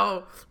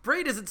 wow,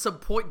 Brain isn't some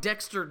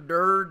Poindexter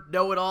nerd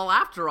know-it-all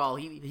after all.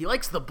 He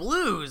likes the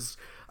blues.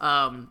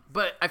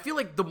 But I feel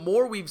like the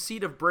more we've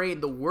seen of Brain,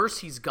 the worse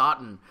he's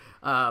gotten,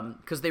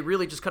 because they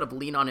really just kind of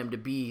lean on him to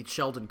be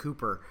Sheldon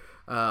Cooper,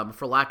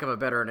 for lack of a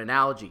better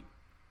analogy.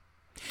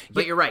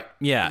 But you're right.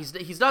 Yeah.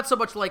 He's not so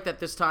much like that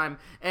this time,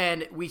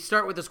 and we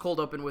start with this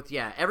cold open with,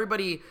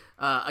 everybody,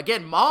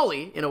 again,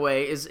 Molly, in a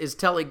way, is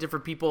telling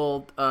different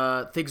people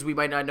things we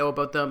might not know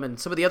about them, and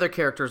some of the other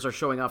characters are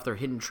showing off their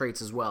hidden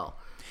traits as well.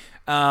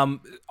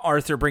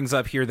 Arthur brings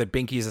up here that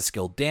Binky is a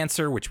skilled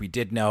dancer, which we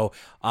did know.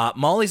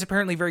 Molly's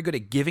apparently very good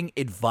at giving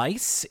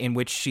advice, in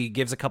which she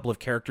gives a couple of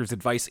characters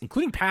advice,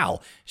 including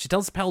Pal. She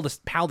tells Pal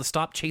to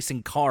stop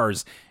chasing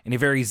cars in a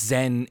very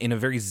zen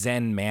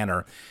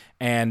manner.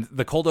 And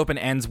the cold open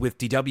ends with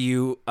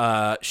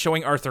DW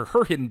showing Arthur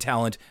her hidden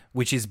talent,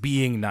 which is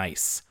being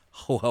nice.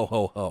 Ho, ho,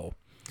 ho, ho.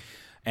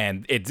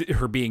 And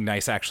her being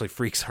nice actually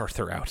freaks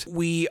Arthur out.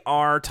 We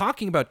are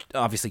talking about,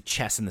 obviously,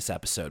 chess in this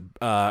episode.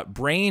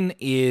 Brain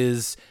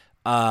is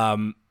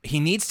he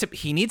needs to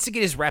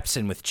get his reps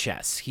in with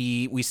chess.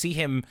 We see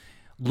him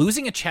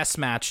losing a chess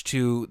match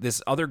to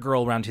this other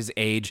girl around his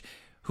age,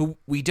 who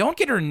we don't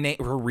get her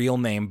real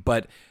name,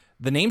 but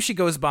the name she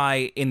goes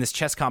by in this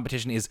chess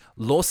competition is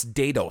Los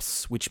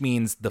Dedos, which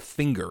means the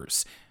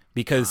fingers,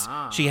 because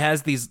she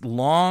has these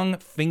long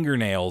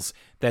fingernails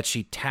that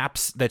she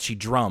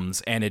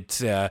drums, and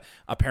it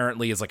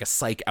apparently is like a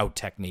psych out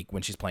technique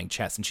when she's playing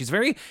chess. And she's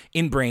very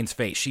in Brain's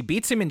face. She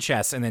beats him in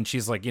chess, and then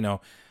she's like,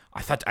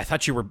 I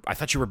thought you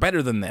were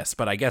better than this,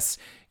 but I guess,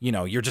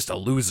 you're just a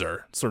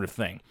loser, sort of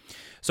thing.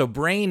 So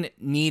Brain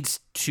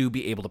needs to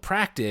be able to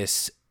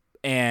practice,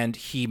 and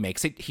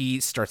he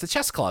starts a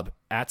chess club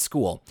at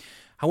school.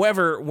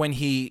 However, when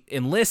he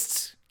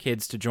enlists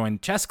kids to join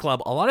chess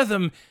club, a lot of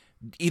them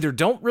either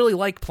don't really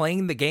like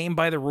playing the game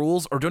by the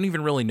rules or don't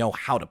even really know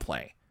how to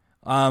play.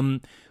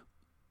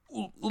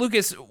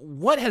 Lucas,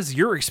 what has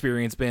your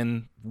experience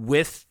been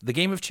with the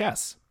game of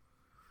chess?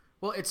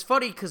 Well, it's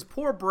funny because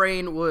poor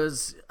Brain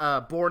was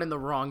born in the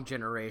wrong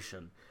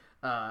generation.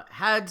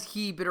 Had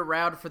he been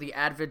around for the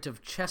advent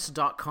of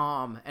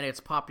chess.com and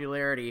its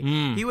popularity,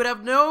 he would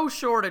have no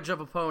shortage of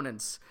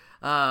opponents.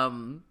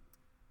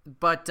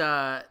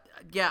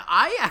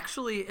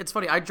 It's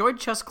funny. I joined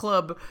chess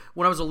club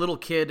when I was a little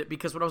kid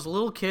because when I was a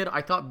little kid,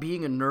 I thought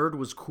being a nerd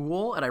was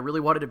cool and I really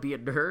wanted to be a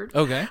nerd.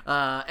 Okay.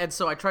 And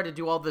so I tried to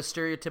do all the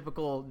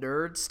stereotypical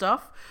nerd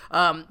stuff.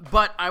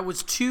 But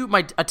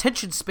my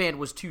attention span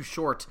was too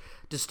short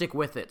to stick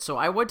with it. So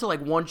I went to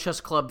one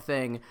chess club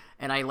thing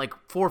and I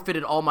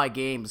forfeited all my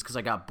games because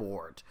I got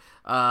bored.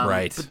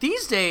 Right. But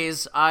these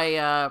days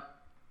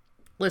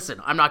listen,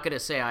 I'm not going to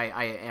say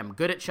I am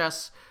good at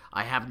chess.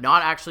 I have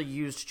not actually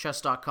used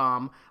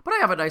chess.com, but I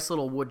have a nice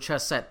little wood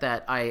chess set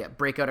that I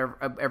break out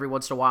every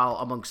once in a while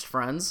amongst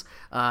friends.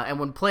 And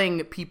when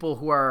playing people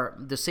who are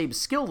the same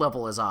skill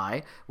level as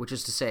I, which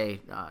is to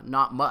say,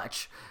 not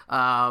much,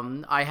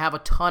 I have a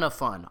ton of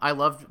fun. I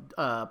love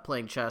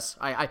playing chess.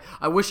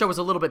 I wish I was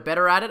a little bit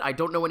better at it. I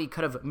don't know any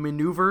kind of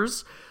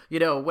maneuvers,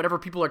 whenever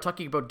people are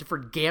talking about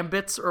different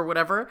gambits or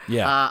whatever.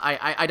 Yeah.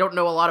 I don't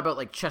know a lot about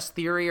like chess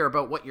theory or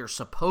about what you're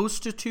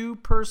supposed to do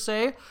per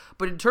se,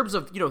 but in terms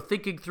of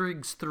thinking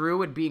things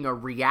through and being a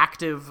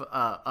reactive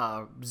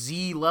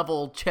Z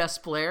level chess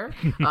player,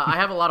 I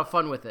have a lot of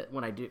fun with it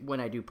when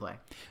I do play.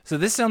 So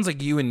this sounds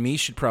like you and me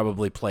should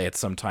probably play it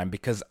sometime,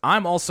 because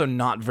I'm also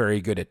not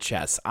very good at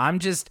chess.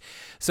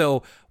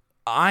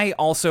 I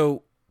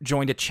also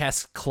joined a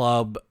chess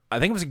club. I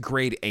think it was in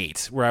grade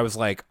 8, where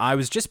I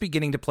was just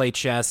beginning to play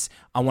chess.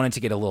 I wanted to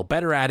get a little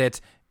better at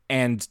it,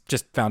 and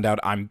just found out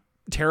I'm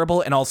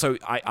terrible. And also,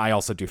 I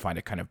also do find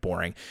it kind of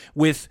boring.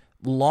 With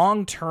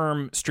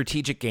long-term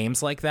strategic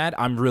games like that,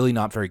 I'm really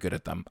not very good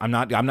at them. I'm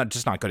not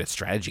good at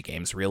strategy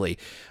games, really.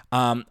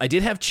 I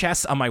did have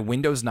chess on my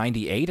Windows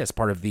 98 as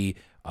part of the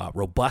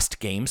robust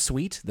game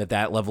suite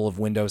that level of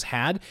Windows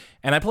had,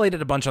 and I played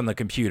it a bunch on the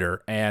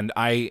computer, and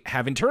I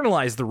have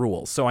internalized the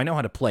rules, so I know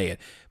how to play it.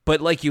 But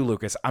like you,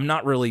 Lucas, I'm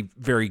not really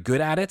very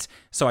good at it,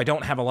 so I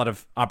don't have a lot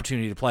of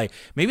opportunity to play.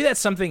 Maybe that's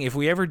something, if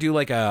we ever do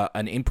like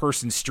an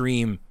in-person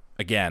stream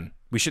again,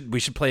 we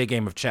should play a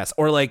game of chess,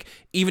 or like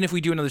even if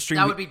we do another stream,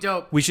 that would be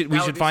dope. We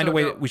should find a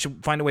way. We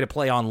should find a way to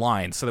play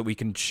online so that we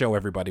can show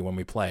everybody when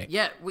we play.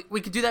 Yeah,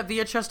 we could do that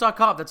via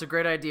chess.com. That's a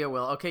great idea,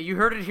 Will. Okay, you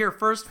heard it here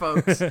first,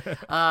 folks.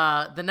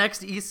 The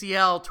next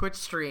ECL Twitch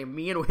stream,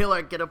 me and Will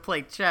are gonna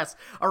play chess.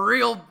 A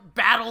real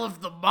battle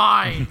of the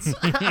minds.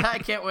 I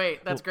can't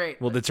wait. That's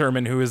great. We'll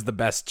determine who is the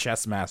best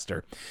chess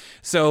master.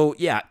 So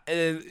yeah,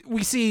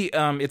 we see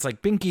it's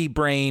like Binky,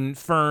 Brain,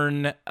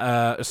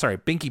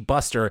 Binky,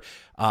 Buster,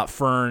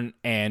 Fern,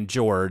 and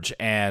George.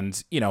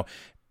 And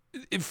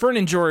Fern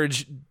and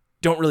George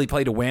don't really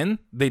play to win.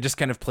 They just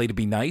kind of play to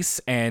be nice.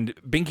 And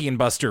Binky and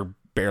Buster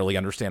barely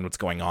understand what's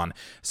going on.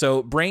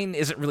 So Brain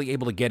isn't really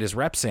able to get his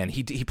reps in.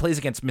 He plays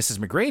against Mrs.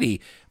 McGrady,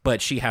 but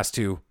she has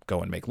to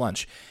go and make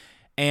lunch.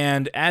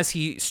 And as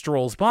he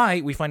strolls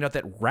by, we find out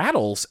that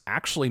Rattles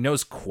actually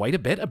knows quite a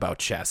bit about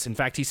chess. In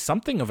fact, he's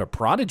something of a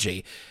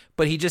prodigy,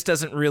 but he just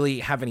doesn't really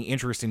have any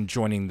interest in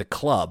joining the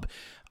club.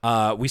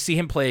 We see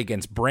him play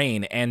against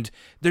Brain, and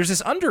there's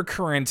this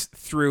undercurrent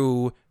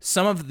through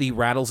some of the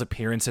Rattles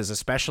appearances,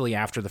 especially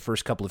after the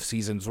first couple of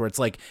seasons, where it's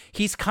like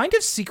he's kind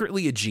of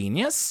secretly a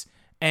genius,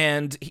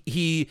 and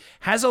he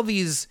has all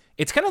these...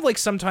 It's kind of like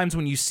sometimes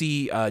when you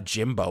see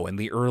Jimbo in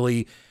the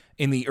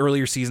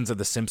earlier seasons of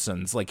The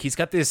Simpsons. Like, he's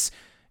got this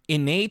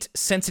innate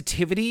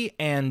sensitivity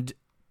and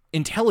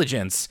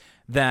intelligence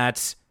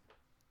that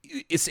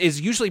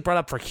is usually brought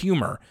up for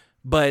humor,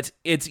 but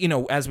it's,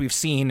 as we've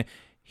seen,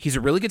 he's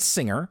a really good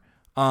singer.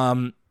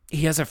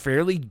 He has a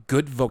fairly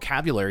good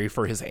vocabulary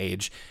for his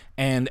age,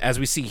 and as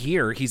we see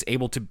here, he's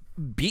able to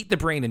beat the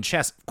Brain in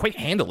chess quite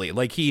handily.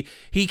 Like, he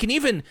can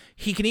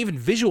even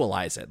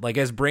visualize it. Like,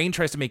 as Brain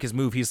tries to make his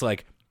move, he's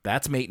like,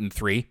 "That's mate in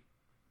 3.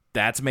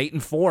 That's mate in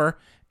 4."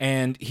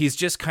 And he's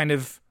just kind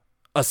of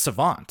a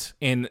savant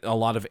in a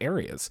lot of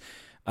areas,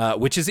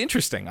 which is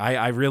interesting.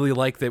 I really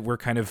like that we're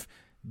kind of,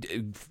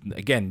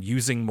 again,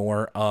 using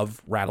more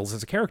of Rattles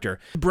as a character.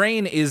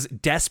 Brain is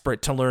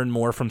desperate to learn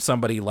more from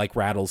somebody like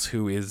Rattles,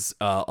 who is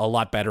a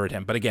lot better at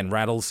him. But again,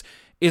 Rattles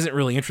isn't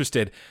really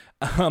interested.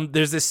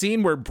 There's this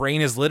scene where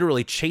Brain is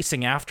literally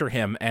chasing after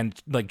him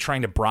and like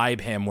trying to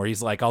bribe him, where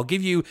he's like, "I'll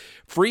give you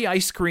free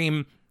ice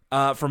cream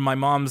from my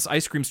mom's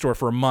ice cream store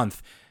for a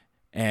month."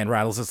 And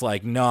Rattles is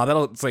like,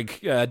 "No, it's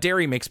like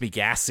dairy makes me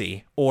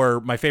gassy."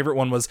 Or my favorite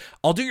one was,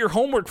 "I'll do your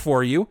homework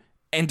for you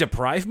and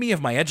deprive me of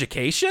my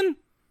education."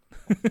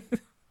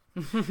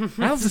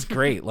 Rattles is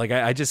great. Like,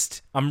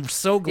 I'm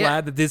so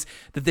glad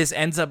that this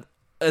ends up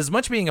as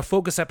much being a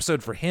focus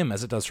episode for him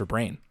as it does for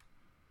Brain.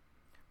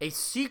 A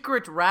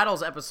secret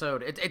Rattles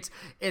episode.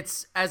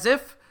 It's as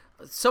if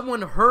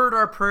someone heard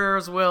our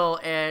prayers, Will,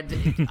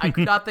 and I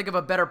could not think of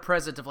a better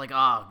present of like,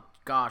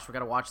 gosh, we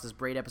gotta watch this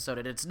Brain episode,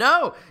 and it's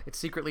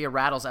secretly a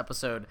Rattles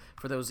episode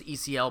for those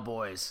ECL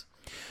boys.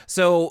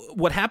 So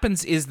what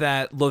happens is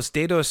that Los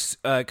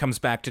Dedos comes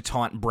back to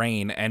taunt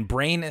Brain, and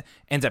Brain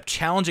ends up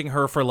challenging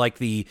her for like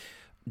the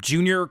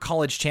junior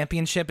college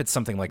championship. It's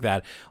something like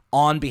that,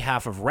 on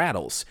behalf of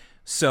Rattles.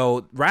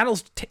 So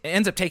Rattles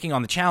ends up taking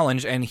on the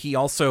challenge, and he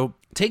also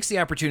takes the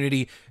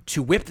opportunity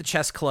to whip the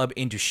chess club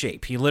into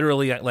shape. He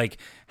literally like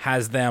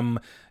has them,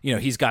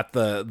 he's got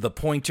the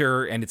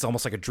pointer, and it's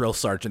almost like a drill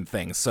sergeant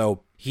thing.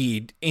 So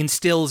he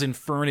instills in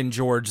Fern and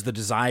George the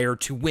desire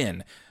to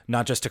win,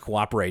 not just to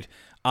cooperate.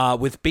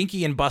 With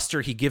Binky and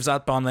Buster, he gives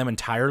up on them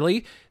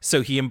entirely,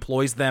 so he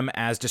employs them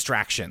as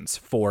distractions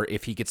for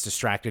if he gets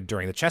distracted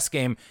during the chess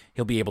game,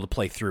 he'll be able to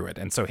play through it.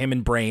 And so him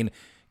and Brain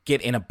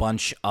get in a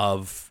bunch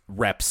of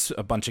reps,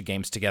 a bunch of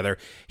games together.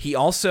 He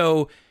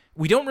also...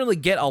 We don't really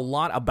get a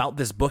lot about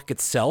this book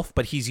itself,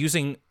 but he's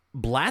using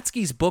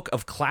Blatsky's book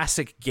of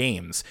classic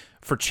games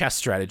for chess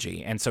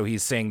strategy, and so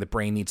he's saying that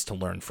Brain needs to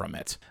learn from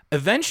it.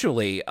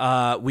 Eventually,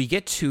 we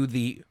get to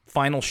the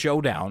final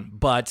showdown,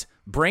 but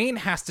Brain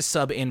has to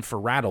sub in for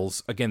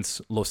Rattles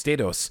against Los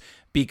Dedos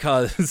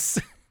because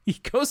he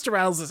goes to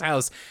Rattles'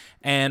 house,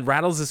 and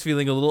Rattles is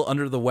feeling a little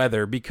under the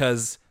weather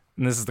because,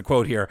 and this is the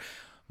quote here,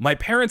 "My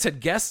parents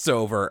had guests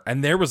over,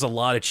 and there was a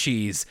lot of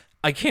cheese.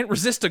 I can't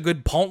resist a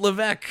good Pont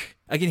l'Evêque."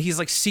 Again, he's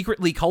like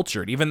secretly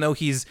cultured, even though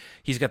he's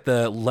got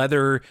the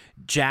leather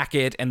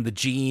jacket and the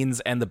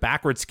jeans and the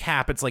backwards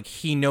cap. It's like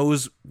he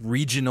knows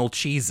regional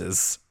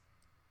cheeses.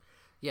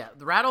 Yeah,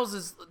 the Rattles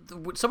is...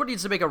 Someone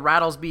needs to make a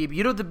Rattles meme.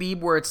 You know the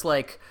meme where it's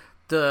like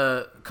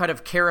the kind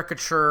of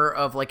caricature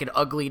of like an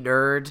ugly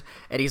nerd,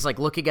 and he's like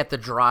looking at the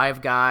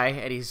Drive guy,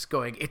 and he's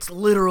going, "It's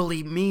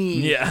literally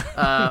me."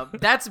 Yeah.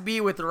 That's me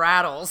with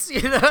Rattles.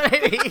 You know what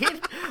I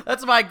mean?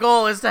 That's my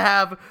goal, is to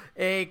have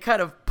a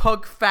kind of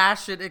punk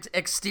fashion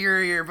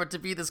exterior, but to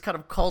be this kind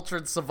of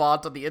cultured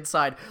savant on the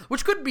inside,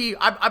 which could be...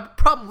 I'm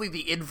probably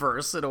the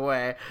inverse in a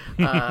way.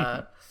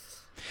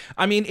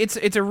 I mean, it's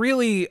a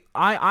really...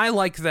 I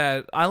like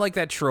that. I like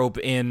that trope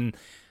in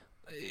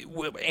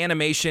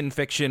animation,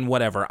 fiction,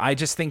 whatever. I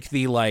just think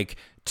the like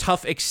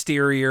tough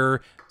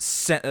exterior,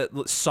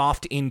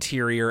 soft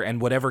interior,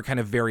 and whatever kind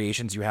of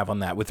variations you have on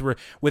that. With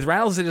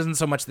Rattles, it isn't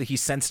so much that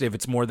he's sensitive;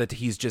 it's more that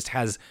he's just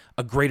has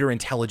a greater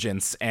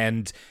intelligence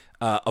and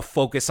a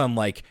focus on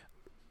like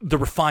the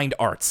refined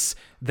arts.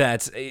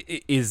 That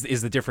is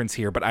the difference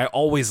here. But I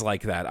always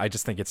like that. I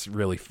just think it's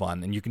really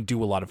fun, and you can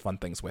do a lot of fun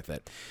things with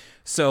it.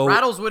 So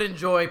Rattles would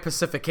enjoy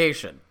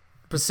pacification.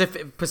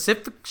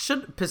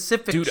 Pacifiction?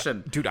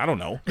 Dude, I don't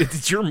know.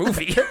 It's your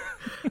movie.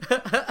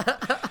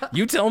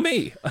 You tell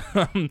me.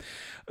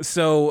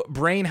 So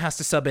Brain has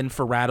to sub in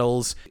for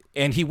Rattles,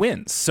 and he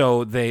wins.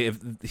 So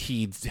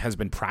he has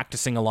been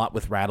practicing a lot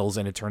with Rattles,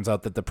 and it turns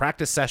out that the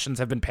practice sessions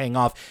have been paying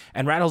off.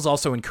 And Rattles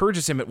also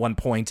encourages him at one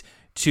point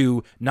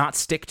to not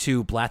stick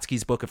to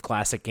Blatsky's book of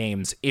classic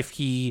games if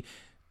he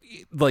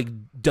like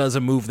does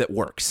a move that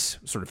works,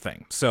 sort of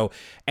thing. So,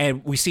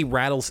 and we see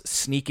Rattles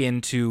sneak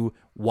in to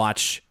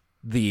watch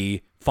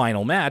the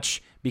final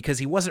match because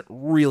he wasn't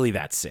really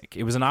that sick.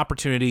 It was an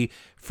opportunity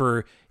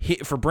for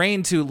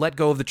Brain to let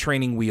go of the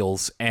training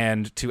wheels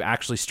and to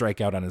actually strike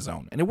out on his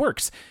own, and it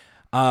works.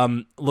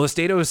 Los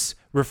Dedos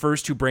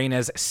refers to Brain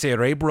as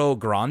Cerebro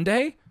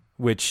Grande,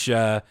 which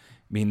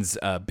means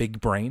big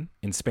brain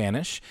in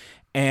Spanish,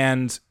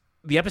 and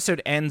the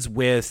episode ends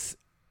with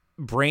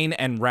Brain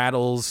and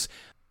Rattles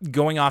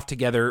going off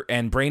together,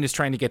 and Brain is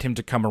trying to get him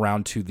to come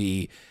around to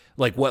the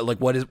what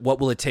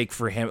will it take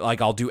for him?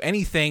 Like, I'll do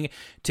anything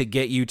to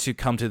get you to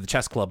come to the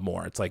chess club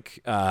more. It's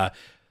like,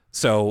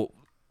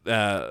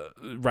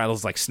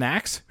 Rattle's like,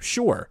 snacks?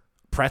 Sure.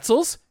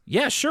 Pretzels?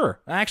 Yeah,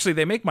 sure. Actually,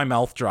 they make my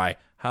mouth dry.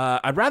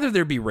 I'd rather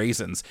there be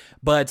raisins,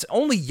 but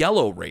only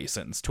yellow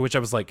raisins. To which I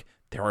was like,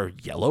 there are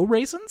yellow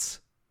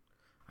raisins?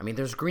 I mean,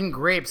 there's green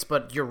grapes,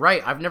 but you're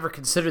right. I've never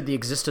considered the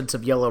existence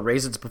of yellow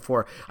raisins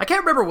before. I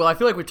can't remember, Will. I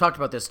feel like we've talked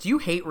about this. Do you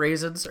hate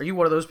raisins? Are you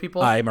one of those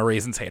people? I'm a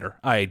raisins hater.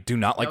 I do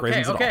not like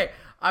raisins at all. Okay,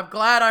 I'm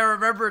glad I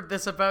remembered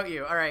this about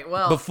you. All right,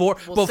 well, before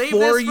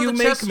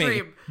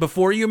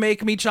you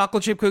make me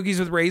chocolate chip cookies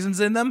with raisins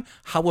in them,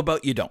 how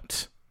about you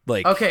don't?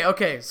 Like,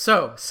 okay.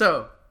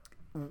 So,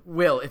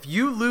 Will, if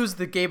you lose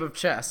the game of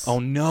chess, oh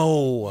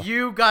no,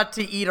 you got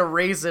to eat a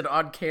raisin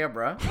on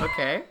camera.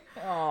 Okay.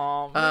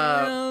 Oh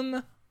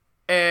man.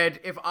 And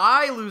if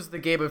I lose the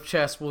game of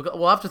chess,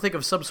 we'll have to think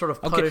of some sort of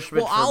punishment. Okay.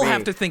 Well, for I'll me.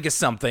 have to think of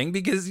something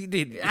because you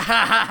did.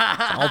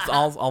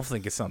 I'll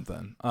think of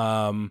something.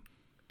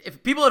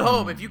 If people at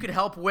home, if you could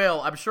help Will,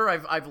 I'm sure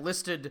I've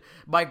listed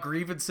my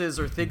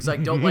grievances or things I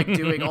don't like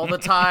doing all the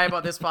time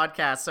on this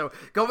podcast. So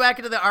go back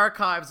into the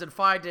archives and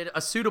find a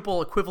suitable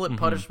equivalent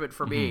punishment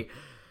for me.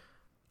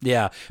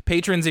 Yeah,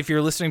 patrons, if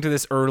you're listening to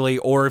this early,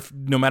 or if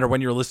no matter when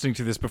you're listening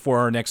to this before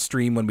our next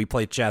stream when we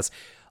play chess,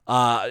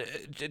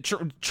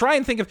 try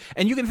and think of,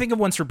 and you can think of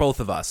ones for both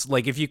of us.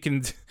 Like if you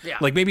can,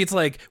 like maybe it's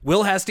like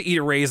Will has to eat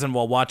a raisin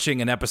while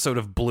watching an episode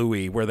of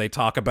Bluey where they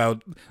talk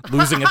about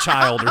losing a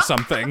child or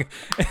something.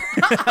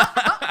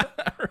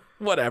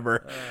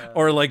 Whatever.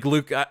 Or like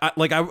Luke,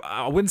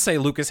 I wouldn't say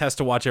Lucas has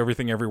to watch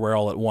Everything Everywhere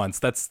All at Once.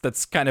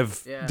 That's kind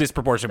of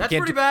disproportionate. That's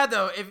pretty bad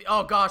though. If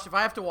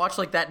I have to watch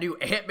like that new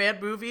Ant-Man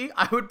movie,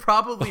 I would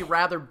probably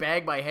rather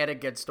bang my head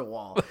against a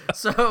wall.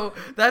 So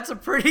that's a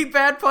pretty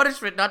bad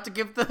punishment. Not to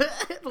give the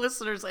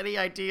listeners any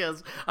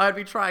ideas. I would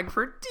be trying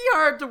pretty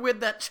hard to win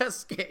that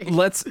chess game.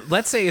 Let's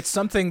say it's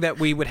something that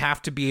we would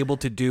have to be able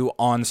to do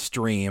on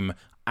stream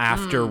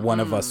after one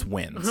of us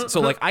wins.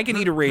 So like I can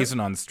eat a raisin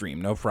on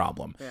stream, no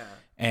problem. Yeah.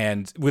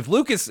 And with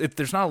Lucas,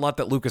 there's not a lot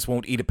that Lucas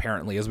won't eat,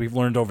 apparently, as we've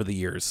learned over the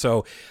years.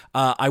 So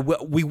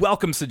we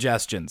welcome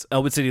suggestions.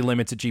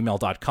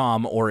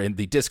 ElwoodCityLimits@gmail.com or in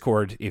the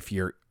Discord if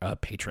you're a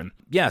patron.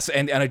 Yes,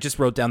 and I just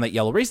wrote down that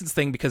yellow raisins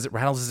thing because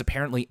Rattles is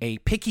apparently a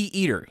picky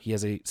eater. He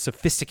has a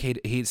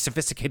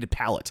sophisticated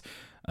palate.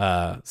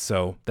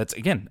 So that's,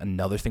 again,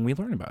 another thing we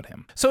learn about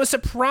him. So a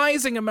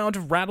surprising amount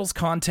of Rattles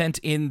content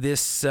in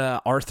this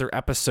Arthur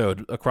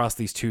episode across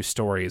these two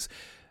stories.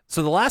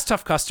 So the last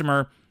tough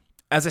customer,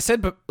 as I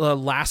said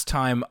last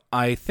time,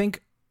 I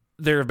think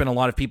there have been a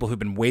lot of people who've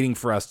been waiting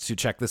for us to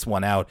check this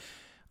one out.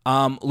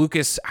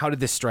 Lucas, how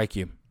did this strike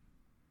you?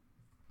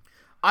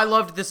 I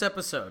loved this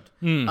episode.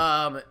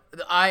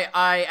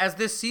 I as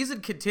this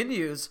season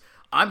continues,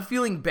 I'm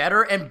feeling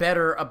better and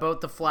better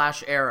about the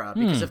Flash era,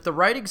 because if the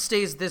writing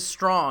stays this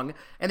strong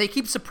and they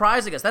keep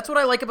surprising us, that's what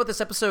I like about this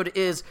episode.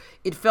 Is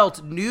it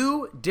felt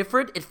new,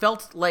 different. It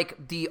felt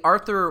like the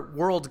Arthur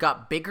world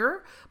got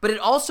bigger, but it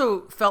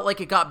also felt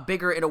like it got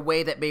bigger in a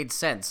way that made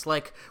sense.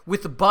 Like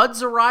with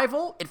Bud's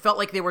arrival, it felt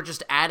like they were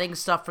just adding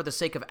stuff for the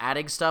sake of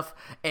adding stuff,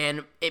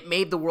 and it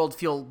made the world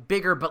feel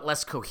bigger but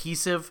less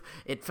cohesive.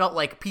 It felt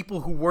like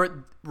people who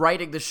weren't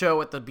writing the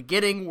show at the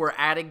beginning were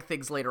adding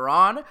things later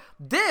on.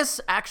 This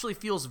actually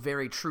feels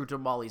very true to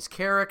Molly's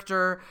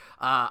character.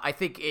 I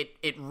think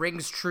it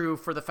rings true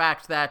for the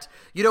fact that,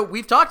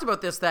 we've talked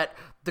about this, that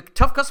the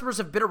tough customers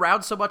have been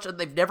around so much and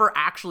they've never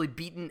actually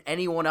beaten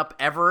anyone up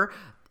ever.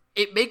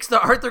 It makes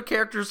the Arthur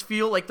characters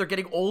feel like they're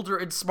getting older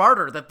and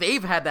smarter, that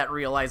they've had that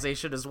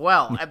realization as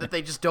well, and that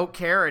they just don't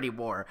care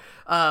anymore.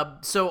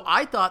 So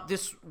I thought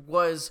this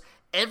was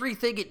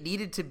everything it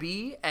needed to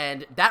be,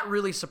 and that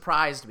really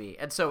surprised me.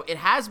 And so it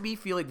has me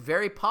feeling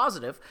very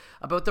positive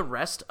about the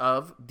rest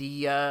of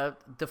the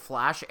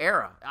Flash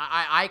era.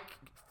 I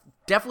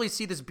definitely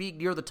see this being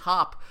near the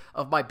top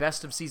of my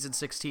best of season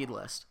 16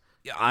 list.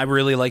 Yeah, I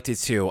really liked it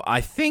too.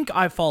 I think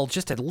I fall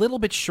just a little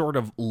bit short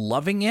of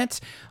loving it.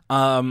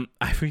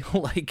 I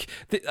feel like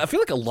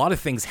a lot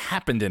of things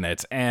happened in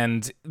it,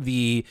 and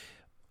the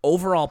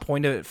overall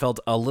point of it felt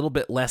a little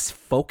bit less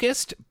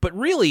focused, but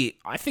really,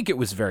 I think it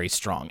was very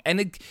strong,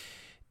 and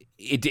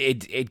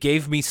it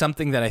gave me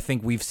something that I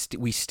think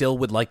we still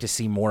would like to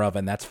see more of,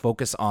 and that's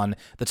focus on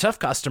the tough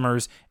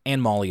customers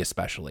and Molly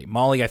especially.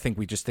 Molly, I think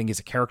we just think is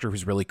a character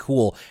who's really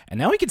cool, and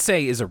now we could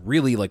say is a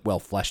really well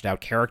fleshed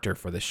out character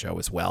for this show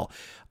as well.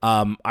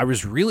 I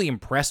was really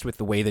impressed with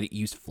the way that it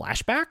used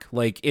flashback.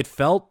 Like, it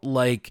felt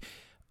like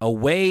a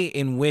way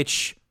in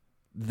which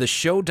the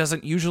show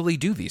doesn't usually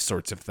do these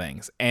sorts of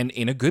things, and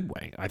in a good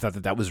way. I thought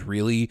that was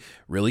really,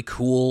 really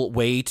cool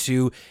way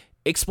to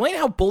explain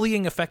how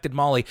bullying affected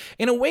Molly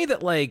in a way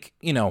that,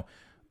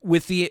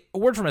 with the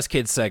Word From Us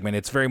Kids segment,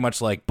 it's very much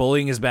like,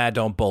 bullying is bad,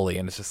 don't bully.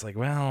 And it's just like,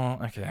 well,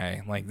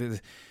 okay.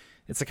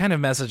 It's the kind of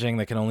messaging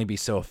that can only be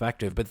so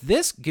effective. But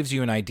this gives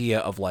you an idea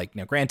of,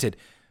 now granted,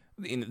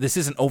 this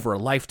isn't over a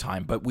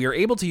lifetime, but we are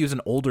able to use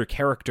an older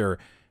character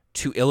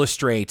to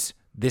illustrate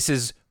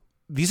these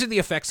are the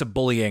effects of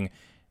bullying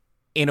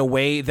in a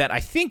way that I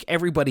think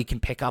everybody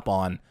can pick up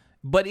on,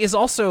 but is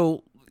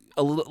also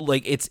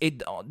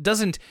it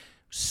doesn't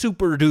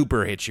super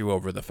duper hit you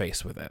over the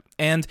face with it.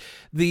 And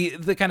the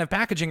kind of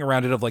packaging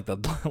around it of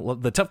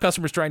the tough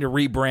customers trying to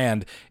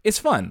rebrand is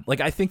fun.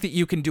 I think that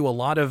you can do a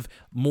lot of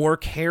more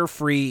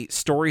carefree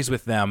stories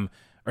with them,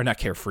 or not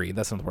carefree,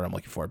 that's not the word I'm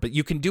looking for, but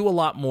you can do a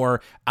lot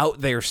more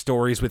out there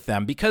stories with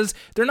them because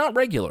they're not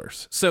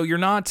regulars. So you're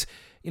not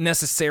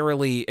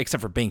necessarily, except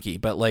for Binky,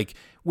 but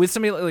with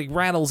somebody like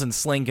Rattles and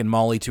Slink and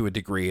Molly to a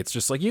degree, it's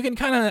just you can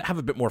kind of have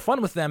a bit more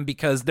fun with them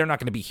because they're not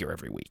going to be here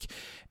every week.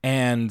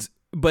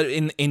 But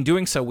in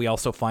doing so, we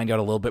also find out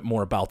a little bit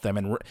more about them.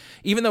 And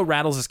even though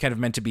Rattles is kind of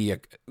meant to be a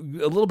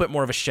little bit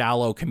more of a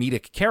shallow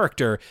comedic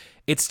character,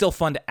 it's still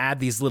fun to add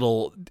these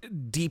little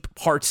deep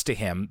parts to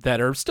him that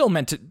are still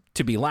meant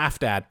to be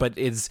laughed at, but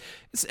it's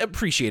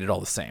appreciated all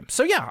the same.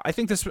 So yeah, I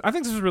think this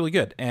was really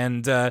good,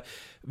 and a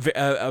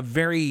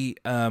very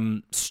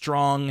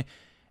strong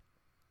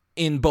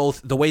in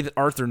both the way that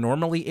Arthur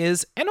normally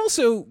is, and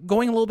also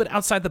going a little bit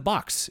outside the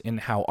box in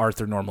how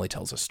Arthur normally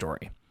tells a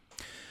story.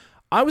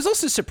 I was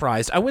also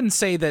surprised. I wouldn't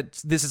say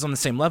that this is on the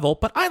same level,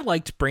 but I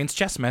liked Brain's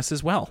chess mess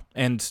as well,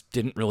 and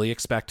didn't really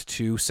expect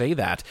to say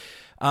that.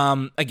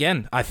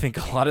 Again, I think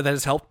a lot of that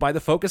is helped by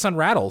the focus on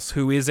Rattles,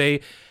 who is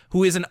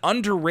an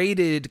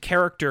underrated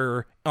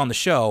character on the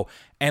show,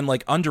 and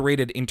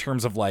underrated in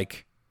terms of I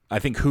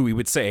think who we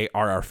would say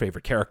are our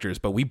favorite characters,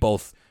 but we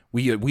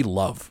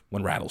love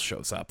when Rattles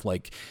shows up.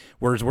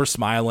 We're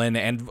smiling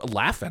and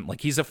laughing.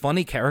 He's a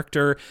funny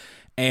character,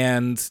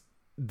 and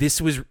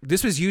this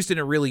was used in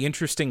a really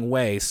interesting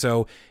way.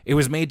 So it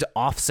was made to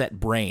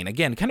offset Brain.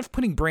 Again, kind of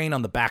putting Brain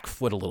on the back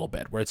foot a little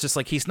bit, where it's just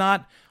he's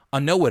not a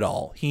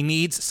know-it-all. He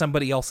needs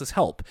somebody else's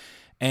help.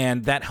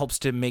 And that helps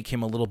to make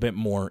him a little bit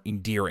more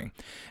endearing.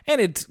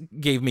 And it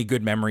gave me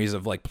good memories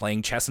of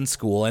playing chess in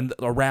school and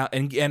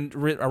around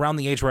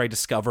the age where I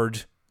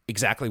discovered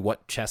exactly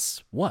what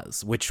chess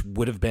was, which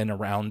would have been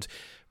around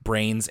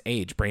Brain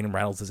and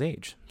Rattles'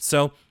 age.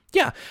 So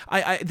yeah,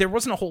 I there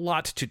wasn't a whole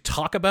lot to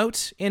talk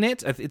about in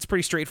it. It's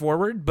pretty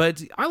straightforward,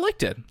 but I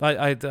liked it.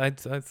 I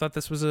thought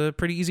this was a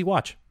pretty easy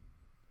watch.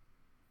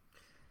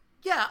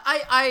 Yeah,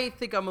 I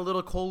think I'm a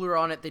little colder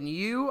on it than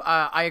you.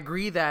 I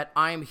agree that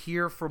I'm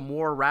here for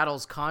more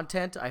Rattles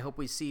content. I hope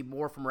we see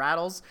more from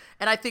Rattles.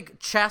 And I think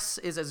chess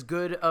is as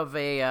good of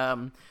a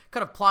kind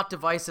of plot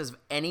device as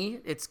any.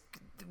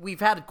 we've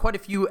had quite a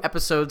few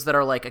episodes that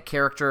are like a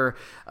character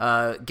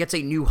gets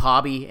a new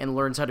hobby and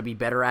learns how to be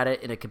better at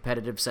it in a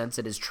competitive sense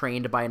and is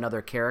trained by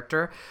another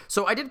character.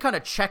 So I did kind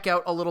of check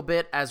out a little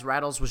bit as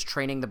Rattles was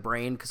training the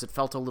brain because it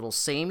felt a little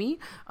samey.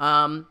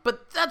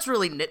 But that's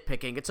really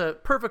nitpicking. It's a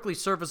perfectly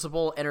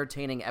serviceable,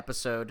 entertaining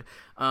episode.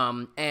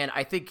 And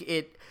I think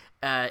it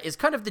is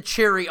kind of the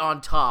cherry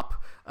on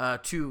top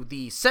to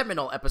the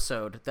seminal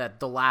episode that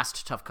The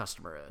Last Tough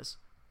Customer is.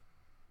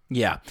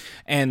 Yeah,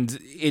 and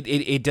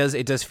it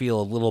does feel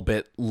a little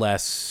bit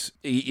less.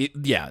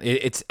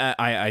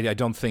 I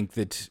don't think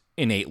that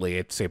innately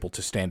it's able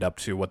to stand up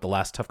to what The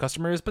Last Tough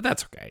Customer is, but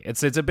that's okay.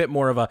 It's a bit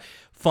more of a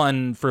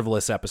fun,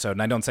 frivolous episode,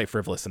 and I don't say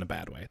frivolous in a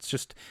bad way. It's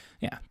just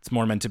it's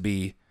more meant to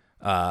be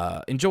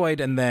enjoyed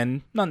and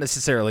then not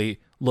necessarily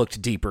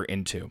looked deeper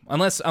into,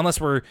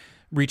 unless we're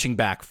reaching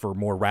back for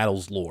more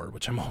Rattles lore,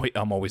 which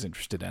I'm always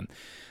interested in.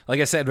 Like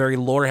I said, very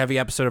lore-heavy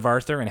episode of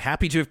Arthur, and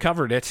happy to have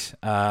covered it.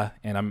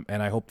 And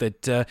I hope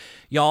that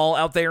y'all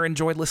out there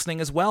enjoyed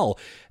listening as well.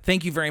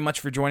 Thank you very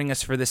much for joining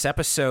us for this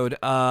episode.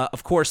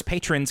 Of course,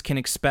 patrons can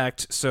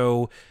expect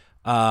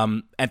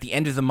at the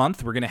end of the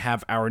month, we're going to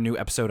have our new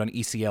episode on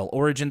ECL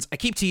Origins. I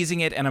keep teasing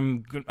it, and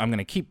I'm going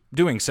to keep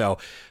doing so.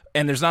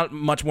 And there's not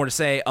much more to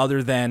say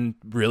other than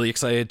really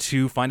excited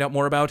to find out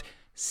more about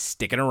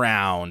sticking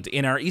around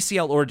in our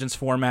ECL Origins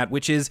format,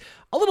 which is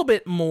a little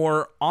bit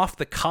more off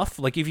the cuff.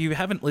 Like if you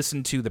haven't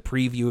listened to the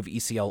preview of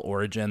ECL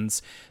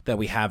Origins that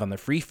we have on the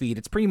free feed,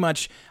 it's pretty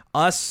much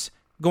us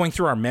going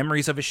through our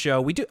memories of a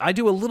show. I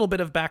do a little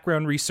bit of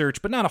background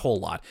research, but not a whole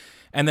lot.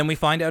 And then we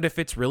find out if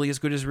it's really as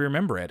good as we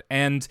remember it.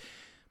 And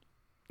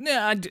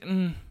I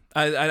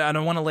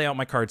don't want to lay out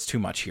my cards too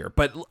much here,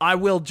 but I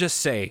will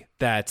just say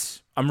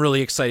that I'm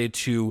really excited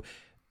to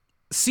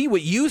see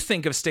what you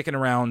think of sticking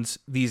around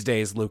these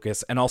days,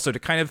 Lucas, and also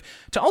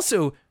to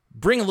also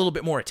bring a little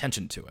bit more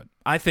attention to it.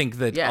 I think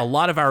that a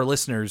lot of our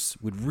listeners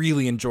would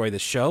really enjoy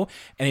this show,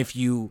 and if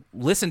you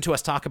listen to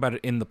us talk about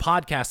it in the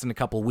podcast in a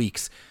couple of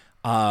weeks,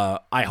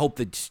 I hope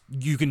that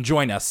you can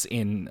join us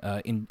in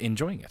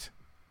enjoying it.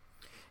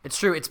 It's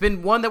true. It's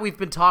been one that we've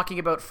been talking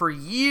about for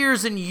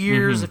years and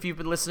years if you've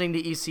been listening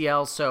to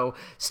ECL, so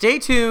stay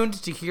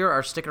tuned to hear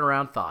our sticking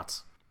around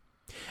thoughts.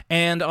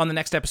 And on the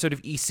next episode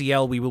of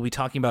ECL, we will be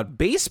talking about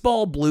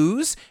baseball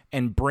blues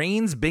and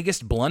Brain's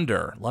biggest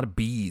blunder. A lot of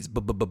B's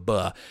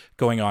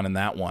going on in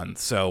that one.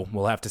 So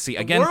we'll have to see.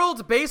 Again,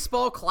 World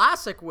Baseball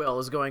Classic, Will,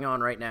 is going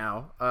on right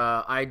now.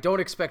 I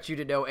don't expect you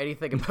to know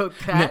anything about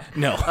that.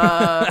 No.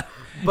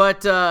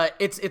 But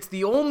it's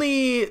the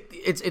only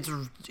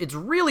it's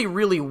really,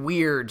 really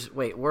weird.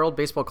 Wait, World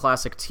Baseball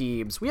Classic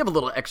teams. We have a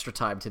little extra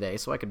time today,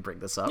 so I can bring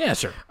this up. Yeah,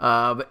 sure.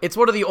 It's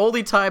one of the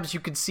only times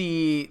you can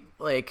see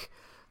like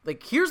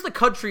here's the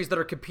countries that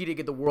are competing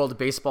in the World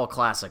Baseball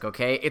Classic,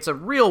 okay? It's a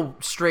real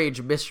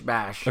strange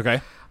mishmash. Okay.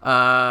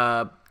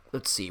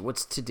 Let's see.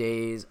 What's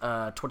today's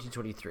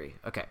 2023?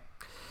 Okay.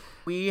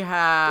 We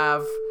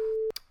have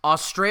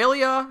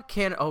Australia,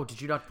 Oh,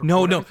 did you not?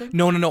 No.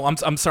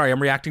 I'm sorry.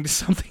 I'm reacting to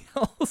something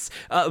else.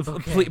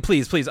 Okay.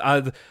 Please.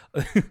 I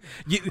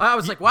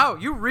was like, wow,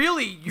 you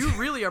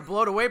really are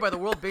blown away by the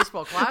World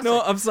Baseball Classic.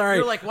 No, I'm sorry.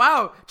 You're like,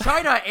 wow,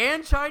 China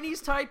and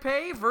Chinese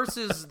Taipei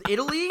versus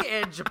Italy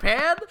and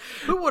Japan.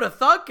 Who would have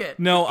thunk it?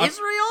 No,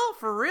 Israel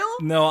for real?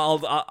 No,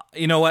 I'll.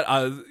 You know what,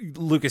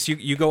 Lucas,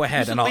 you go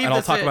ahead and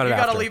I'll talk about it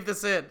after. You gotta leave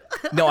this in.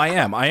 No, I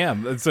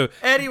am. So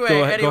anyway.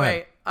 Go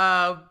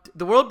ahead.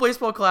 The World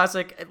Baseball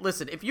Classic,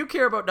 listen, if you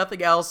care about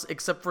nothing else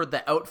except for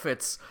the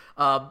outfits,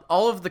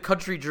 all of the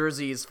country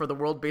jerseys for the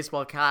World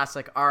Baseball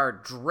Classic are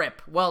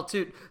drip. Well,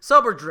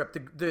 some are drip.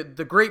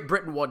 The Great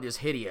Britain one is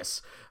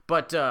hideous.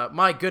 But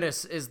my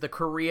goodness, is the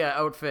Korea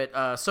outfit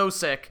so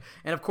sick.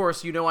 And of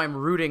course, I'm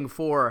rooting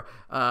for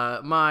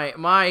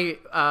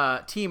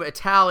my team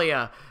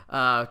Italia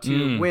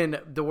to win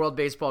the World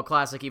Baseball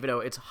Classic, even though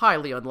it's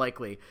highly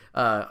unlikely,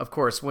 of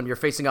course, when you're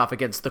facing off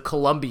against the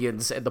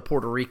Colombians and the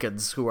Puerto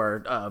Ricans, who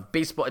are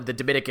the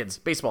Dominicans,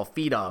 baseball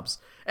phenoms.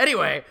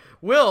 Anyway,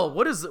 Will,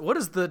 what is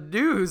the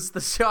news,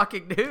 the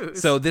shocking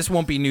news? So this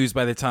won't be news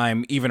by the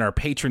time even our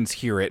patrons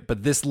hear it,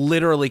 but this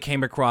literally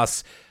came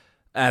across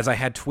as I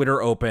had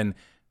Twitter open.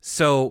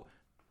 So,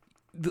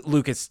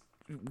 Lucas,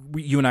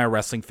 you and I are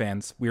wrestling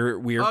fans. We're.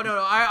 Oh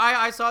no!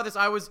 I saw this.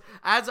 I was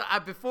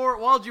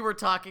while you were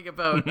talking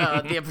about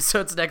the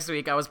episodes next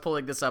week. I was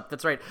pulling this up.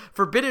 That's right.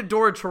 Forbidden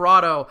Door in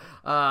Toronto,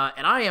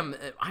 and I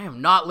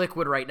am not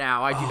liquid right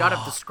now. I do not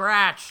have the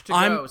scratch to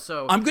go.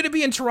 So I'm going to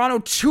be in Toronto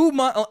 2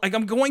 months. Like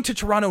I'm going to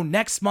Toronto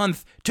next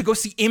month to go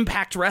see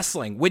Impact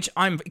Wrestling, which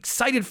I'm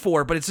excited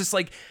for. But it's just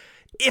like,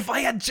 if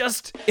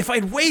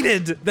I'd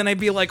waited, then I'd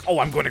be like, oh,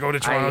 I'm going to go to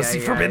Toronto to see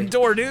Forbidden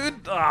Door,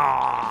 dude.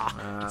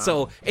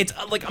 So it's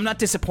like, I'm not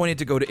disappointed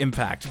to go to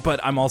Impact, but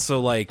I'm also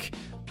like,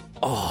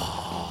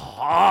 oh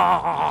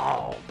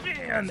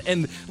man.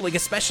 And like,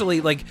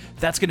 especially like,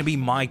 that's going to be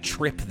my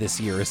trip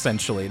this year,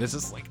 essentially. And it's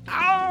just like,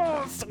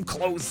 oh, so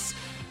close.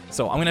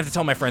 So I'm going to have to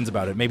tell my friends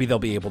about it. Maybe they'll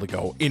be able to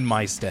go in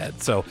my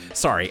stead. So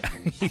sorry,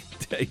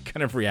 I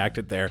kind of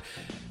reacted there.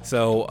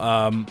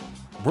 So,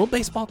 World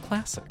Baseball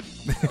Classic.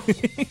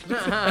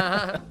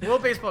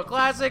 World Baseball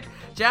Classic,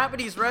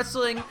 Japanese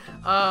wrestling,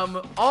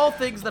 all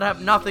things that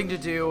have nothing to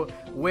do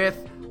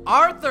with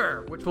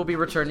Arthur, which we'll be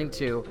returning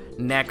to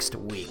next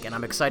week. And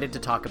I'm excited to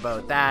talk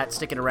about that,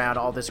 sticking around,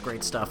 all this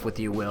great stuff with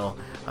you, Will,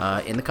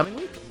 in the coming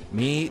week.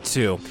 Me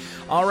too.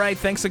 All right,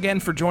 thanks again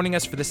for joining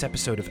us for this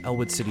episode of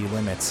Elwood City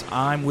Limits.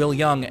 I'm Will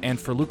Young, and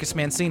for Lucas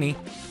Mancini.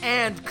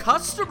 And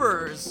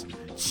customers,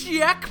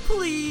 check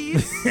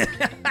please.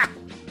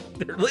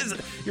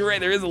 You're right,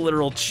 there is a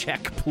literal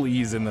check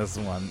please in this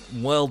one.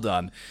 Well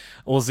done.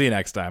 We'll see you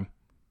next time.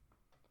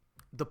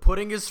 The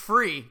pudding is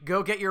free.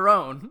 Go get your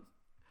own.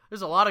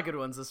 There's a lot of good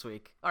ones this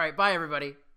week. All right, bye, everybody.